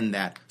want to end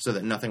that so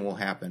that nothing will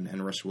happen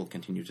and Russia will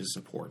continue to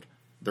support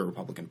the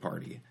Republican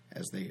Party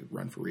as they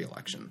run for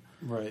re-election.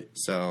 Right.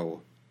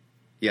 So,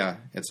 yeah,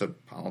 it's a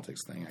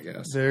politics thing, I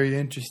guess. Very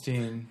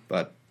interesting.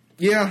 But,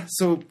 yeah,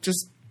 so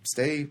just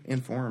stay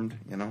informed,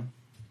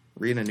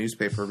 Read a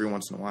newspaper every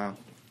once in a while.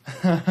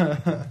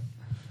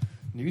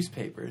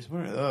 Newspapers?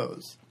 What are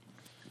those?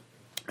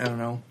 I don't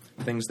know.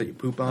 Things that you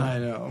poop on. I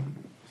know.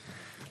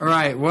 All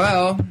right,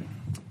 well,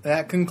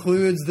 that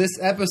concludes this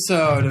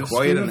episode of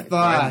Quite an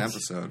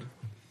episode.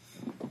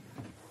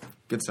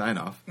 Good sign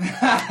off.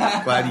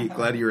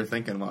 Glad you were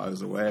thinking while I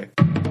was away.